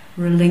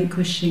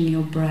 Relinquishing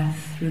your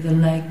breath through the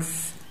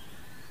legs,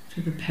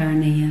 through the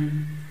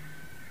perineum,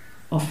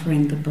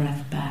 offering the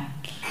breath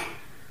back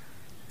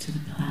to the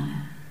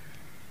planet.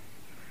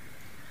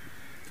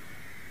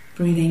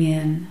 Breathing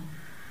in,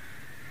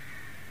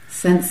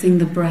 sensing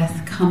the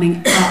breath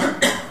coming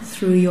up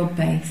through your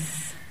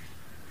base,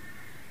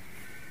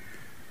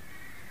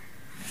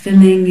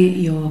 filling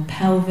your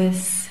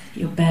pelvis,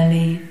 your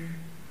belly,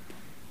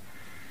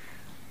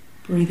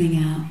 breathing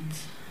out.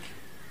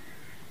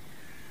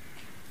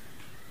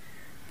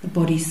 The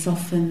body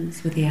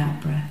softens with the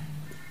out-breath,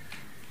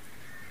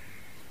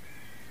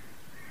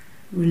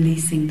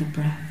 releasing the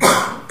breath.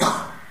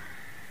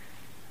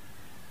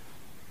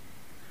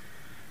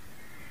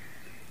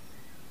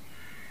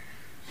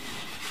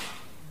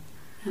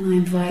 And I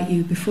invite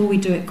you, before we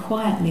do it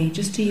quietly,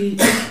 just to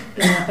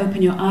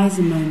open your eyes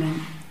a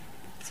moment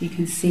so you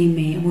can see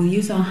me. And we'll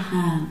use our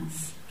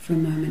hands for a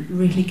moment.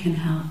 Really can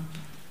help,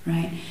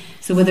 right?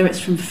 So whether it's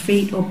from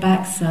feet or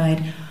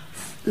backside,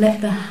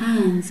 let the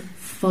hands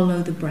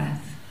follow the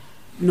breath,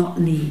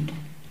 not lead.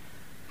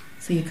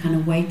 So you're kind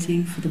of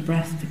waiting for the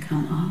breath to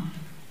come up.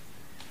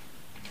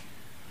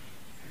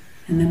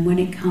 And then when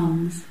it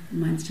comes,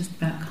 mine's just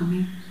about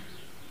coming,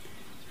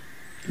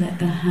 let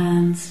the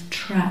hands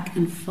track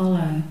and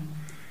follow.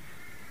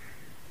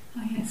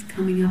 Oh yeah, it's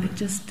coming up. It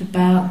just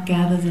about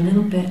gathers a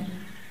little bit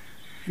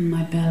in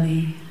my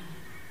belly.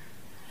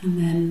 And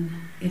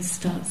then it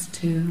starts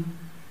to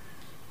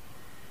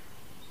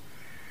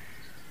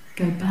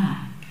go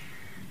back.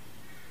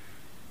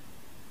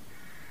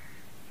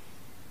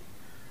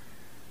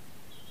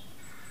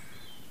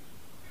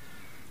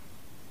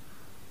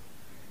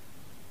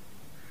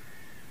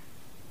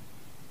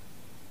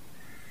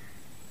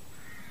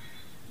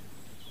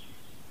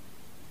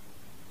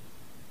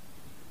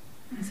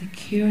 There's a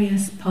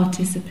curious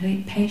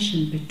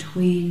participation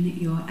between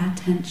your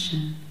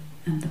attention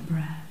and the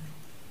breath.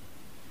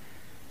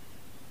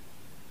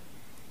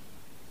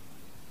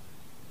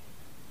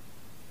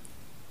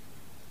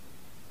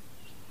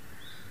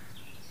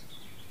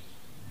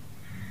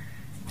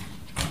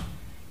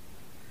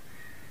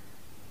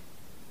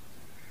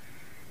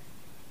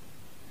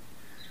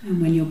 And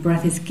when your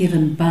breath is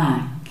given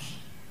back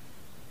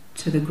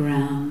to the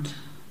ground,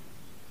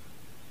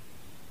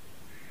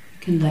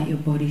 you can let your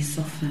body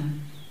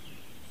soften.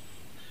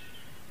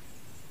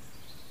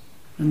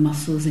 The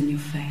muscles in your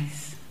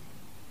face.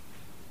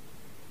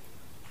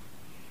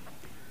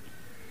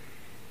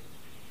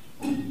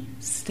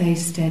 Stay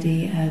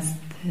steady as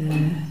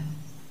the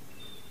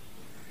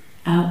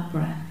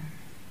out-breath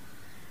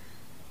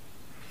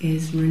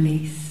is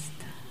released.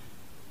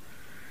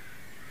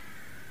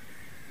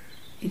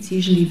 It's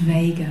usually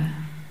vaguer.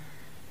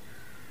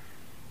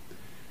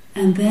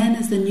 And then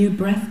as the new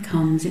breath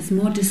comes, it's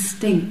more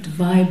distinct,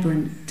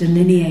 vibrant,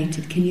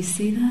 delineated. Can you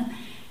see that?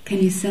 Can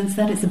you sense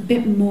that? It's a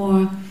bit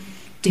more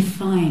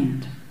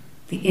defined.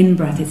 The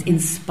in-breath is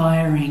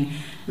inspiring.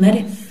 Let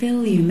it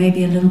fill you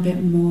maybe a little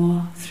bit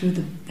more through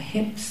the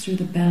hips, through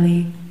the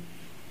belly,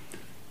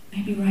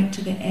 maybe right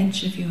to the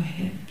edge of your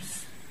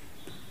hips.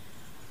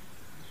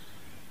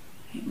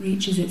 It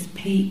reaches its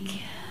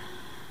peak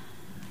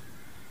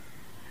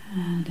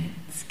and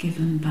it's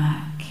given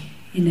back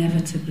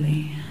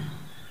inevitably.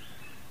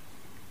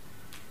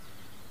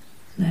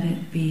 Let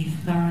it be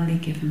thoroughly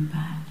given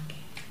back.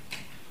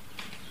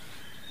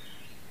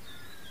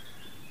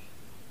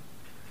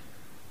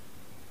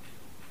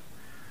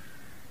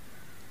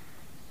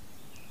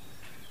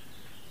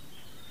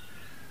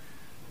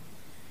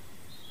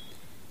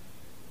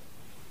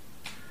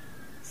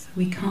 So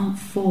we can't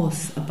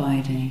force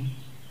abiding,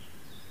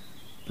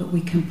 but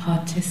we can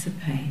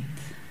participate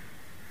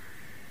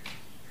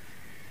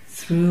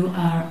through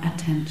our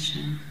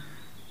attention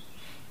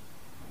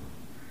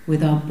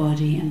with our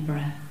body and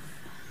breath.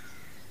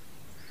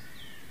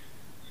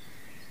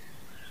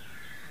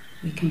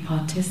 we can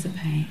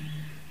participate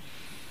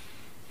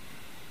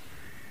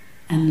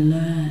and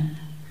learn,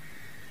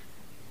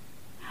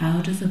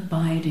 how does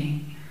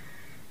abiding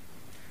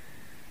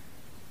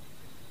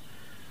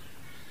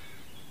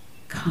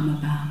come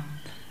about?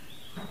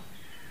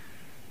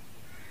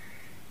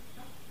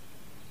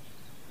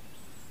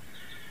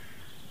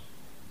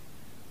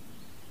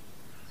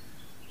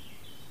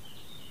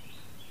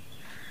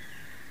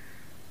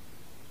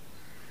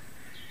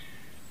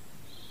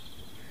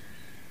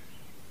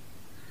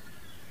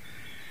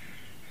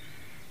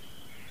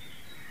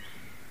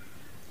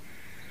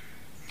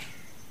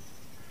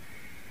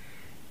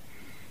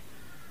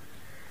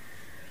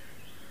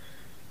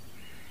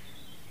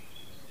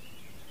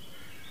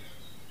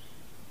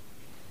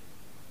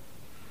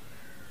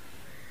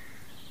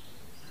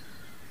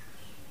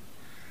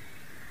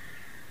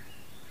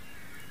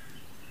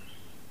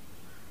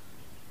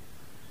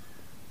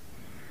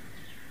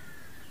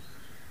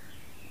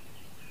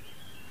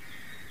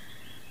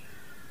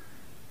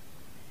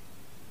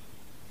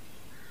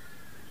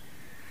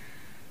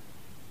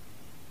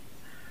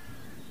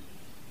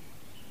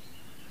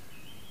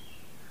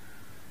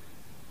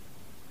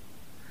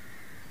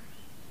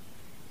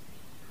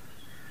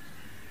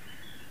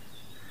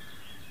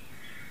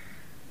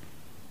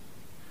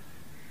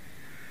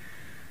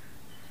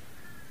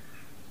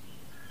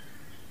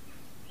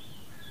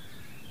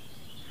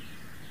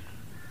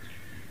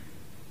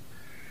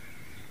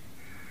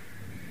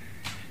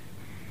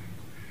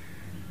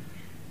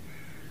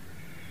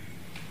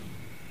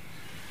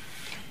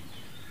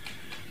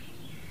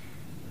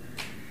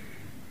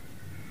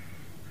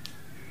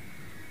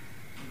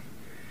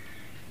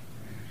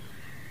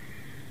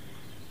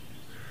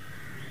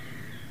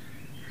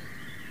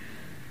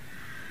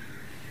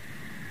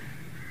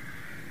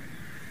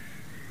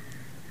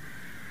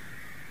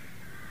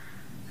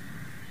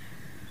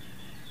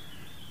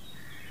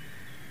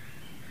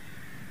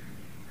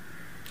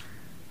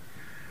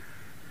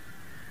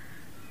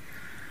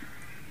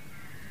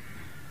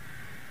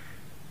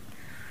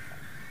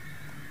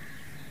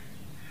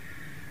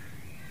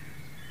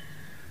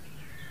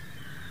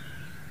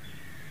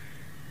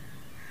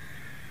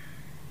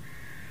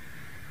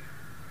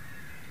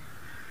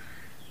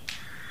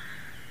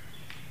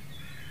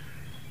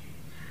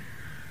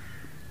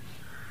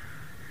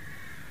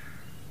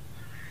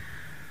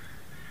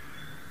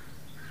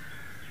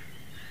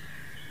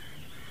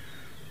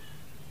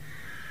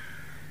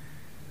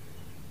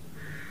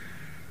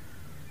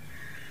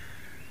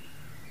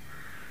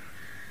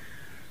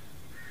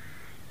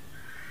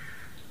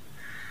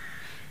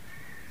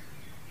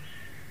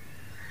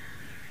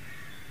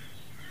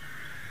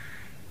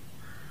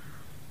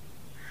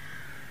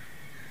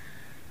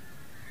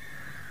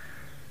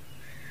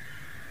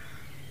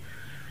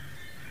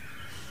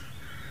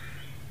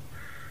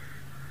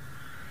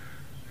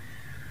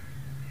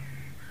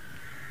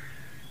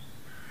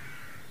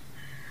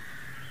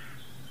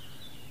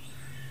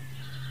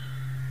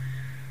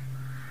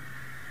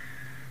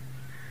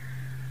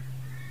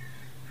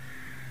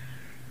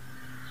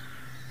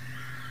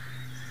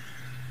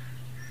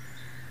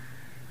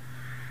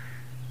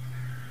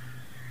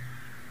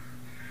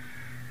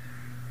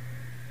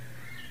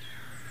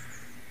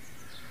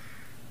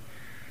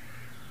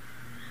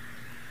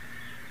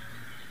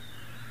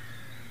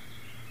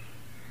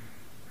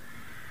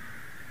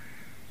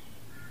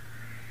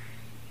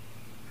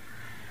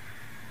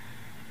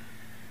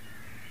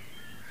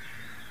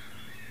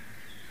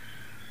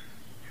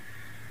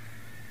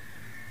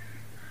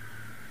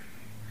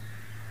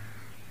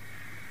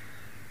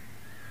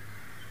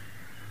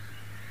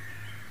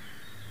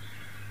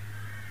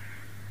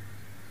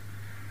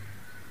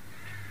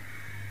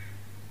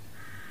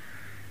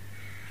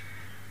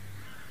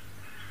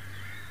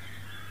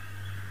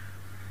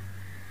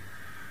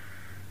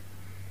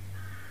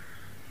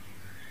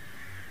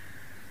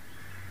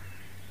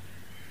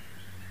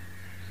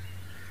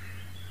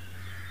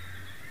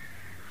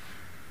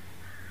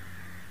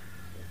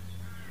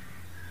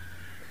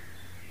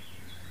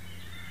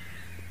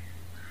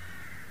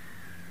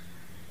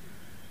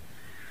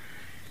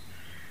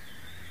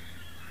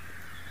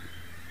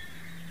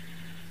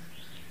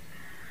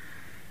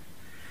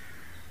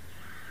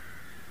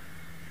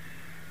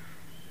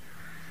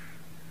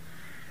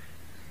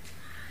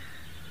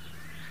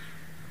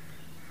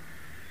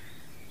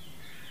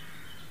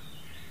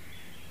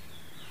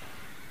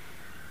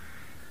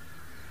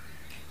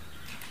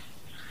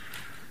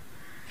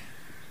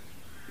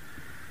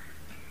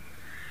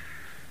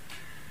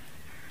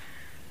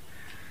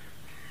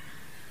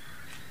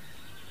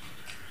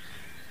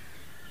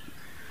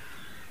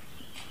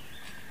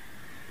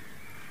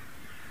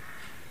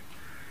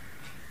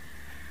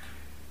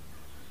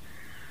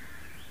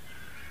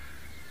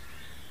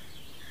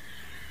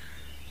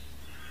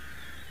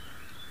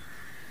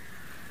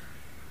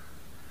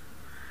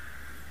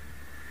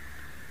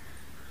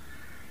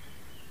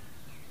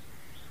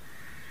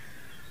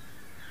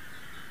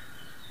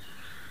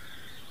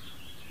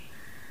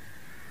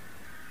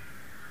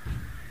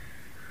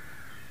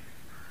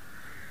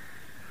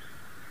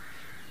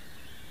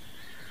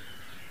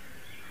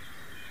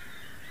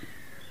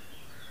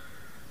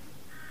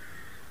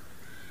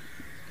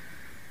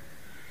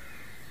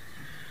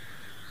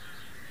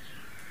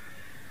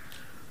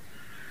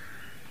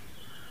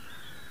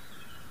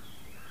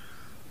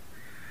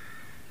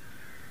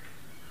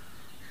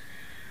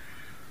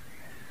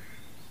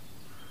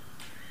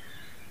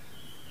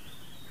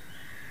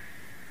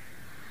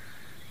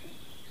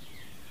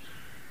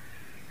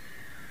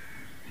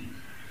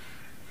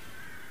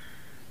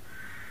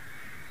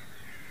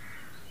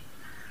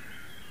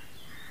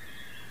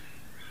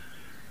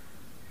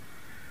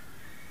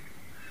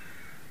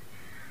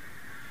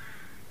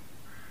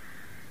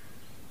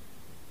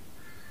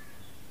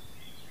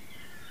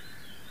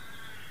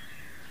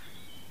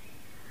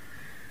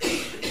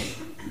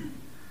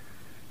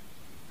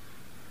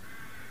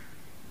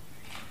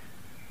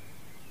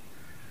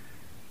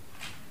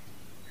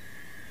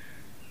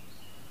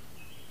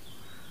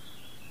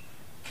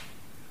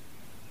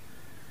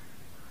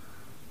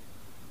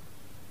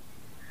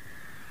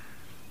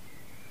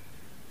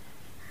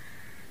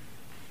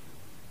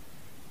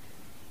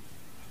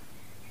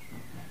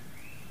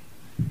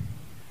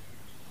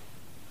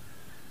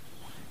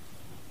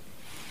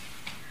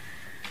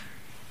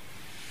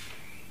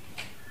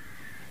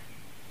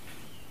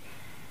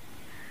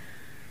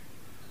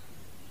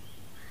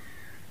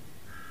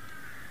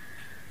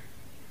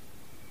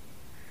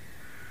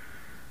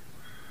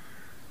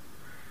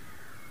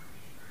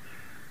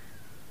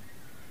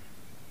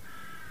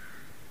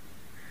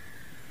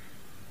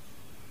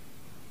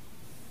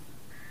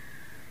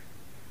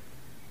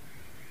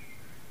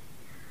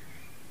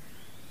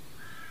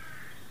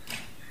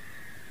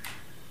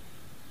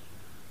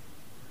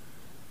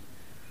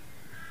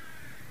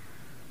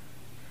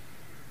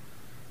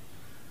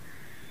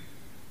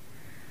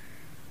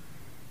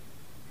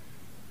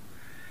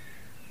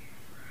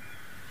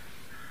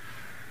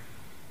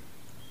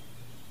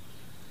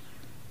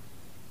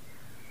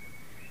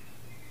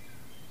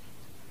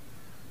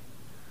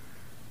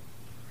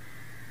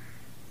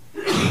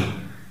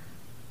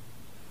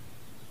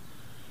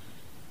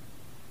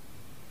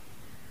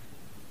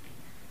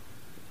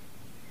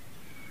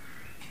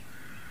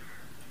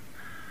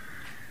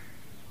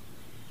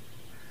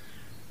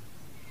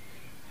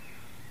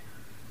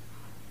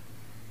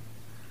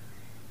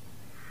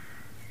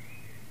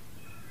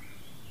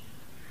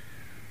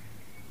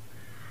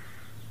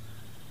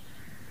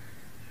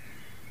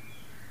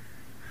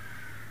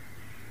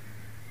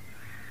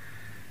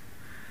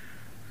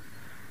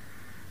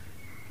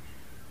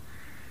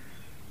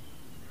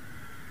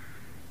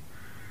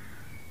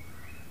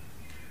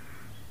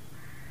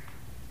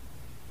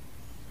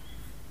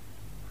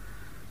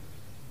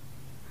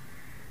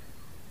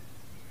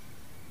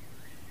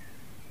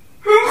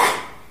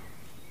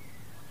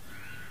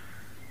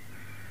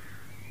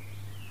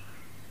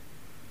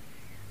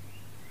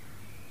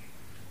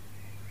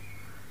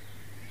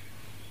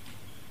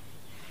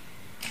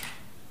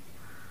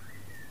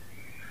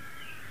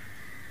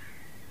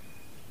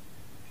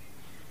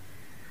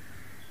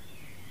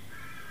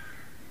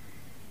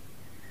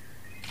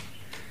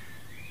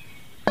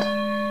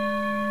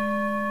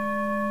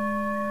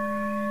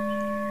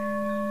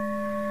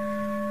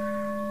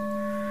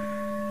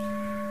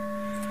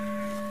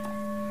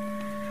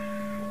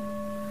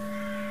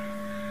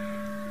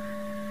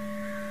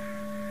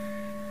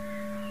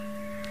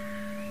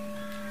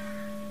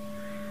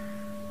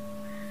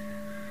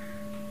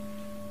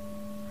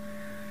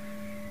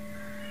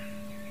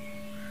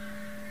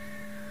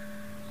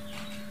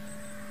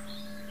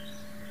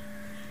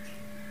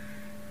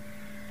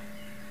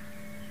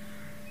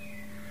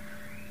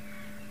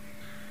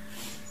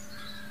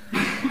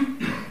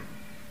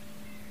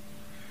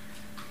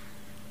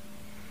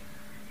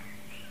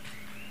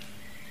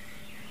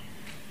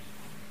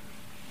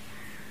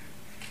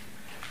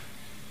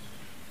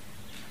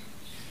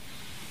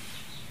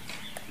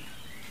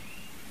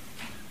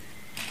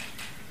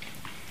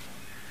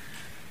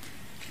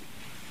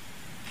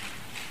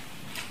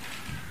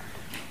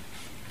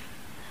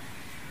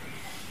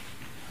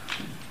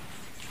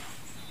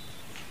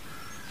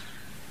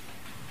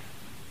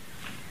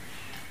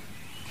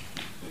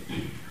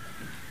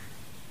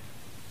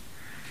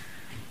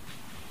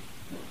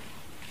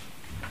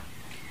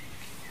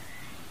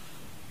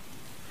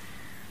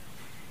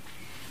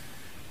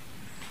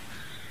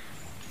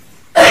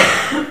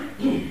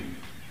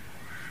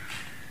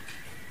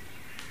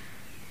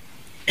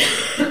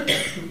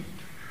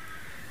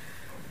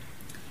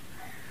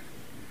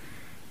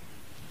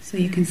 So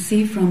you can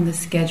see from the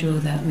schedule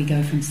that we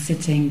go from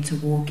sitting to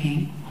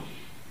walking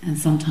and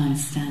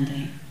sometimes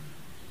standing.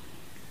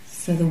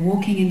 So the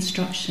walking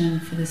instruction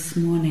for this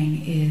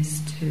morning is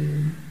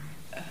to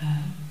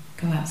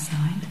go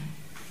outside.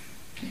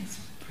 It's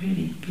a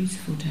really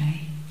beautiful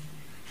day.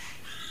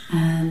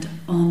 And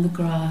on the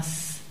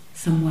grass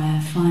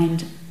somewhere,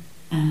 find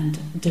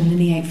and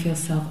delineate for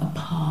yourself a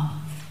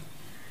path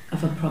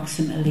of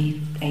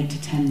approximately 8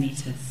 to 10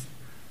 meters.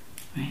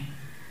 Right?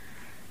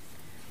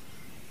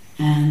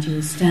 And you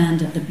will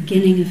stand at the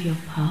beginning of your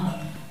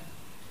path.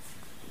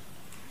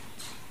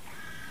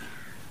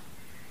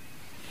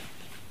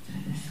 Do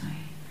it this way.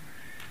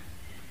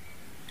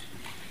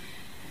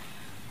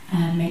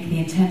 And make the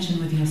intention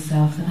with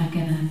yourself that I'm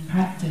going to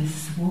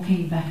practice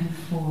walking back and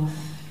forth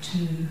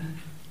to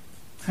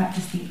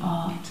practice the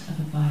art of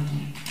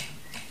abiding.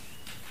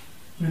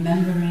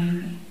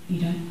 Remembering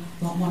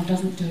one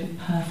doesn't do it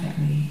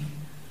perfectly,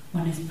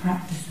 one is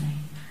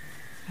practicing.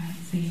 Right?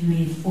 So you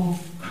leave all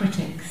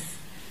critics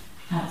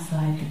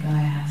outside the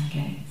Gaia House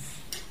gates.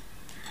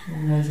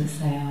 All those that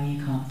say, oh, you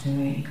can't do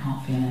it, you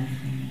can't feel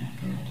anything, you're not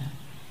good.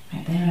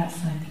 Right? They're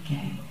outside the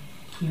gate.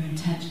 Your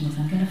intention is,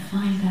 I'm going to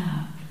find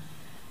out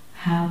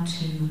how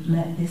to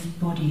let this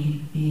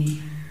body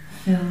be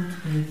filled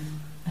with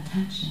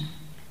attention.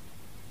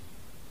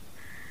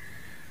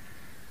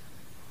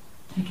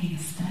 Taking a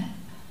step,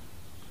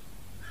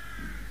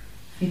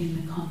 feeling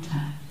the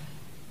contact,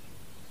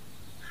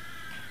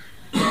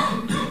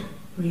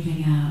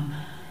 breathing out,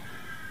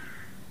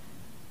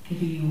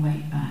 giving your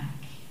weight back,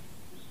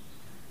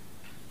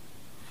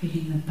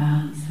 feeling the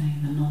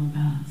balancing, the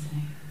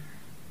non-balancing,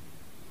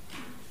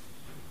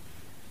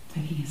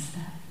 taking a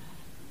step,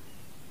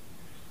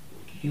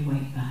 give your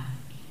weight back.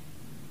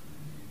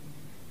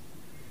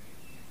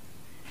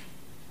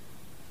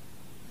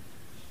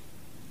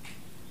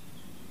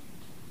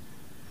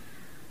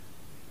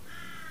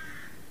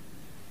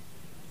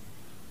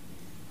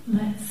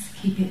 Let's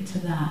keep it to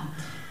that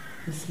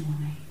this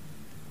morning.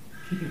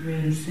 Keep it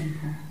really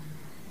simple.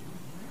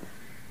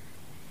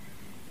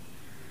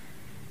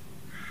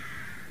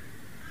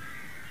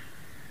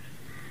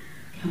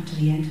 Come to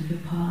the end of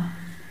your path.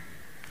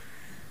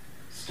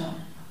 Stop.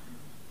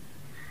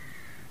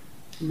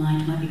 The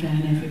mind might be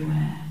going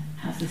everywhere.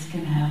 How's this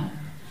going to help?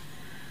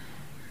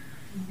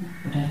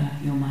 Whatever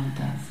your mind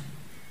does.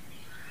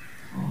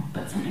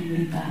 But something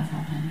really bad's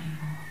happening.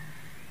 Or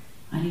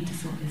I need to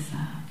sort this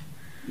out.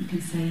 You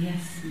can say,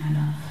 yes, my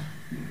love,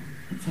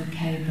 it's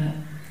okay, but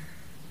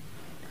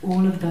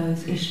all of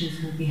those issues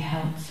will be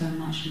helped so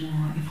much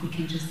more if we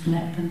can just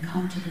let them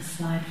come to the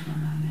side for a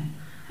moment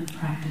and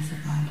practice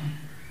abiding.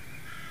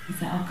 He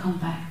said, I'll come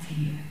back to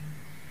you,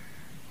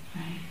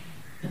 right?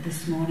 But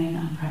this morning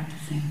I'm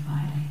practicing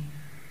abiding.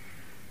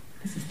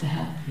 This is to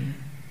help you,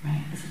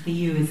 right? This is the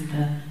you is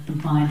the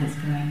mind that's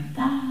going,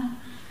 ah,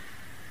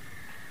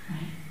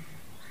 right?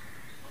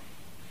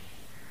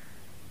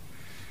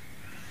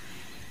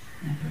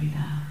 Now breathe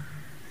out.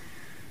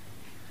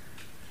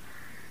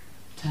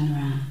 Turn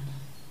around.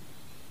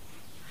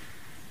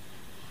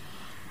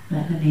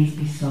 Let the knees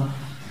be soft.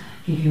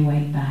 Give your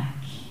weight back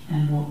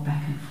and walk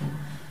back and forth.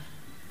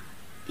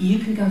 You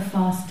can go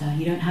faster.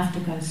 You don't have to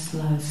go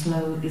slow.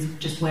 Slow is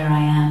just where I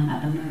am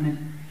at the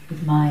moment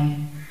with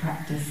my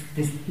practice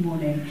this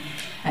morning.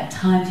 At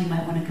times you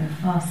might want to go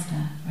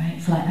faster, right?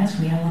 It's like,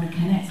 actually, I want to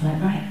connect. It's like,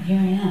 right, here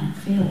I am.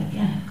 Feel it.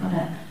 Yeah, got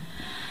it.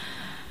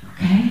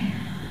 Okay.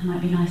 It might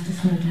be nice to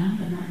slow down,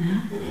 but not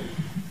now.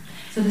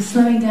 So the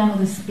slowing down or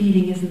the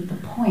speeding isn't the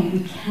point. We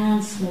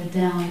can slow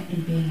down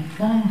in being at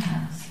Gaia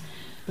House,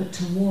 but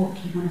to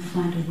walk, you want to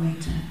find a way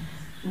to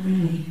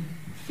really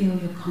feel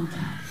your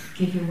contact,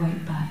 give your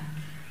weight back,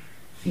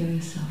 feel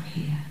yourself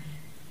here.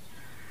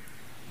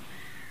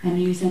 And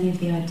use any of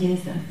the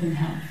ideas that have been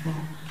helpful,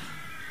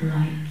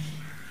 like,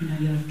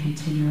 your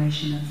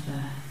continuation of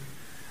the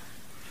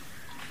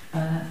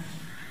earth,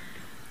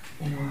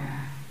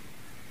 or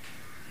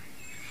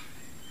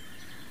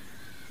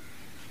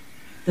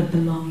the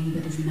belonging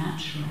that is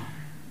natural,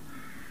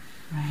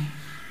 right?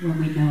 When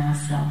we know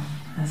ourselves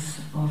as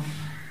of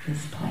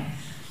this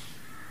place,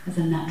 there's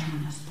a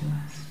naturalness to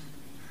us.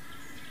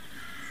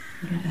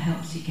 Whatever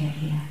helps you get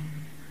here.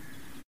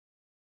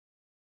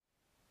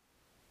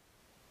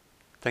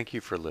 Thank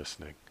you for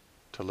listening.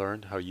 To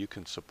learn how you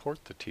can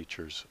support the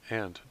teachers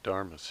and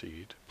Dharma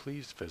Seed,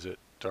 please visit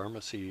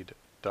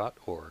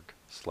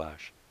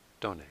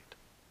dharmaseed.org/donate.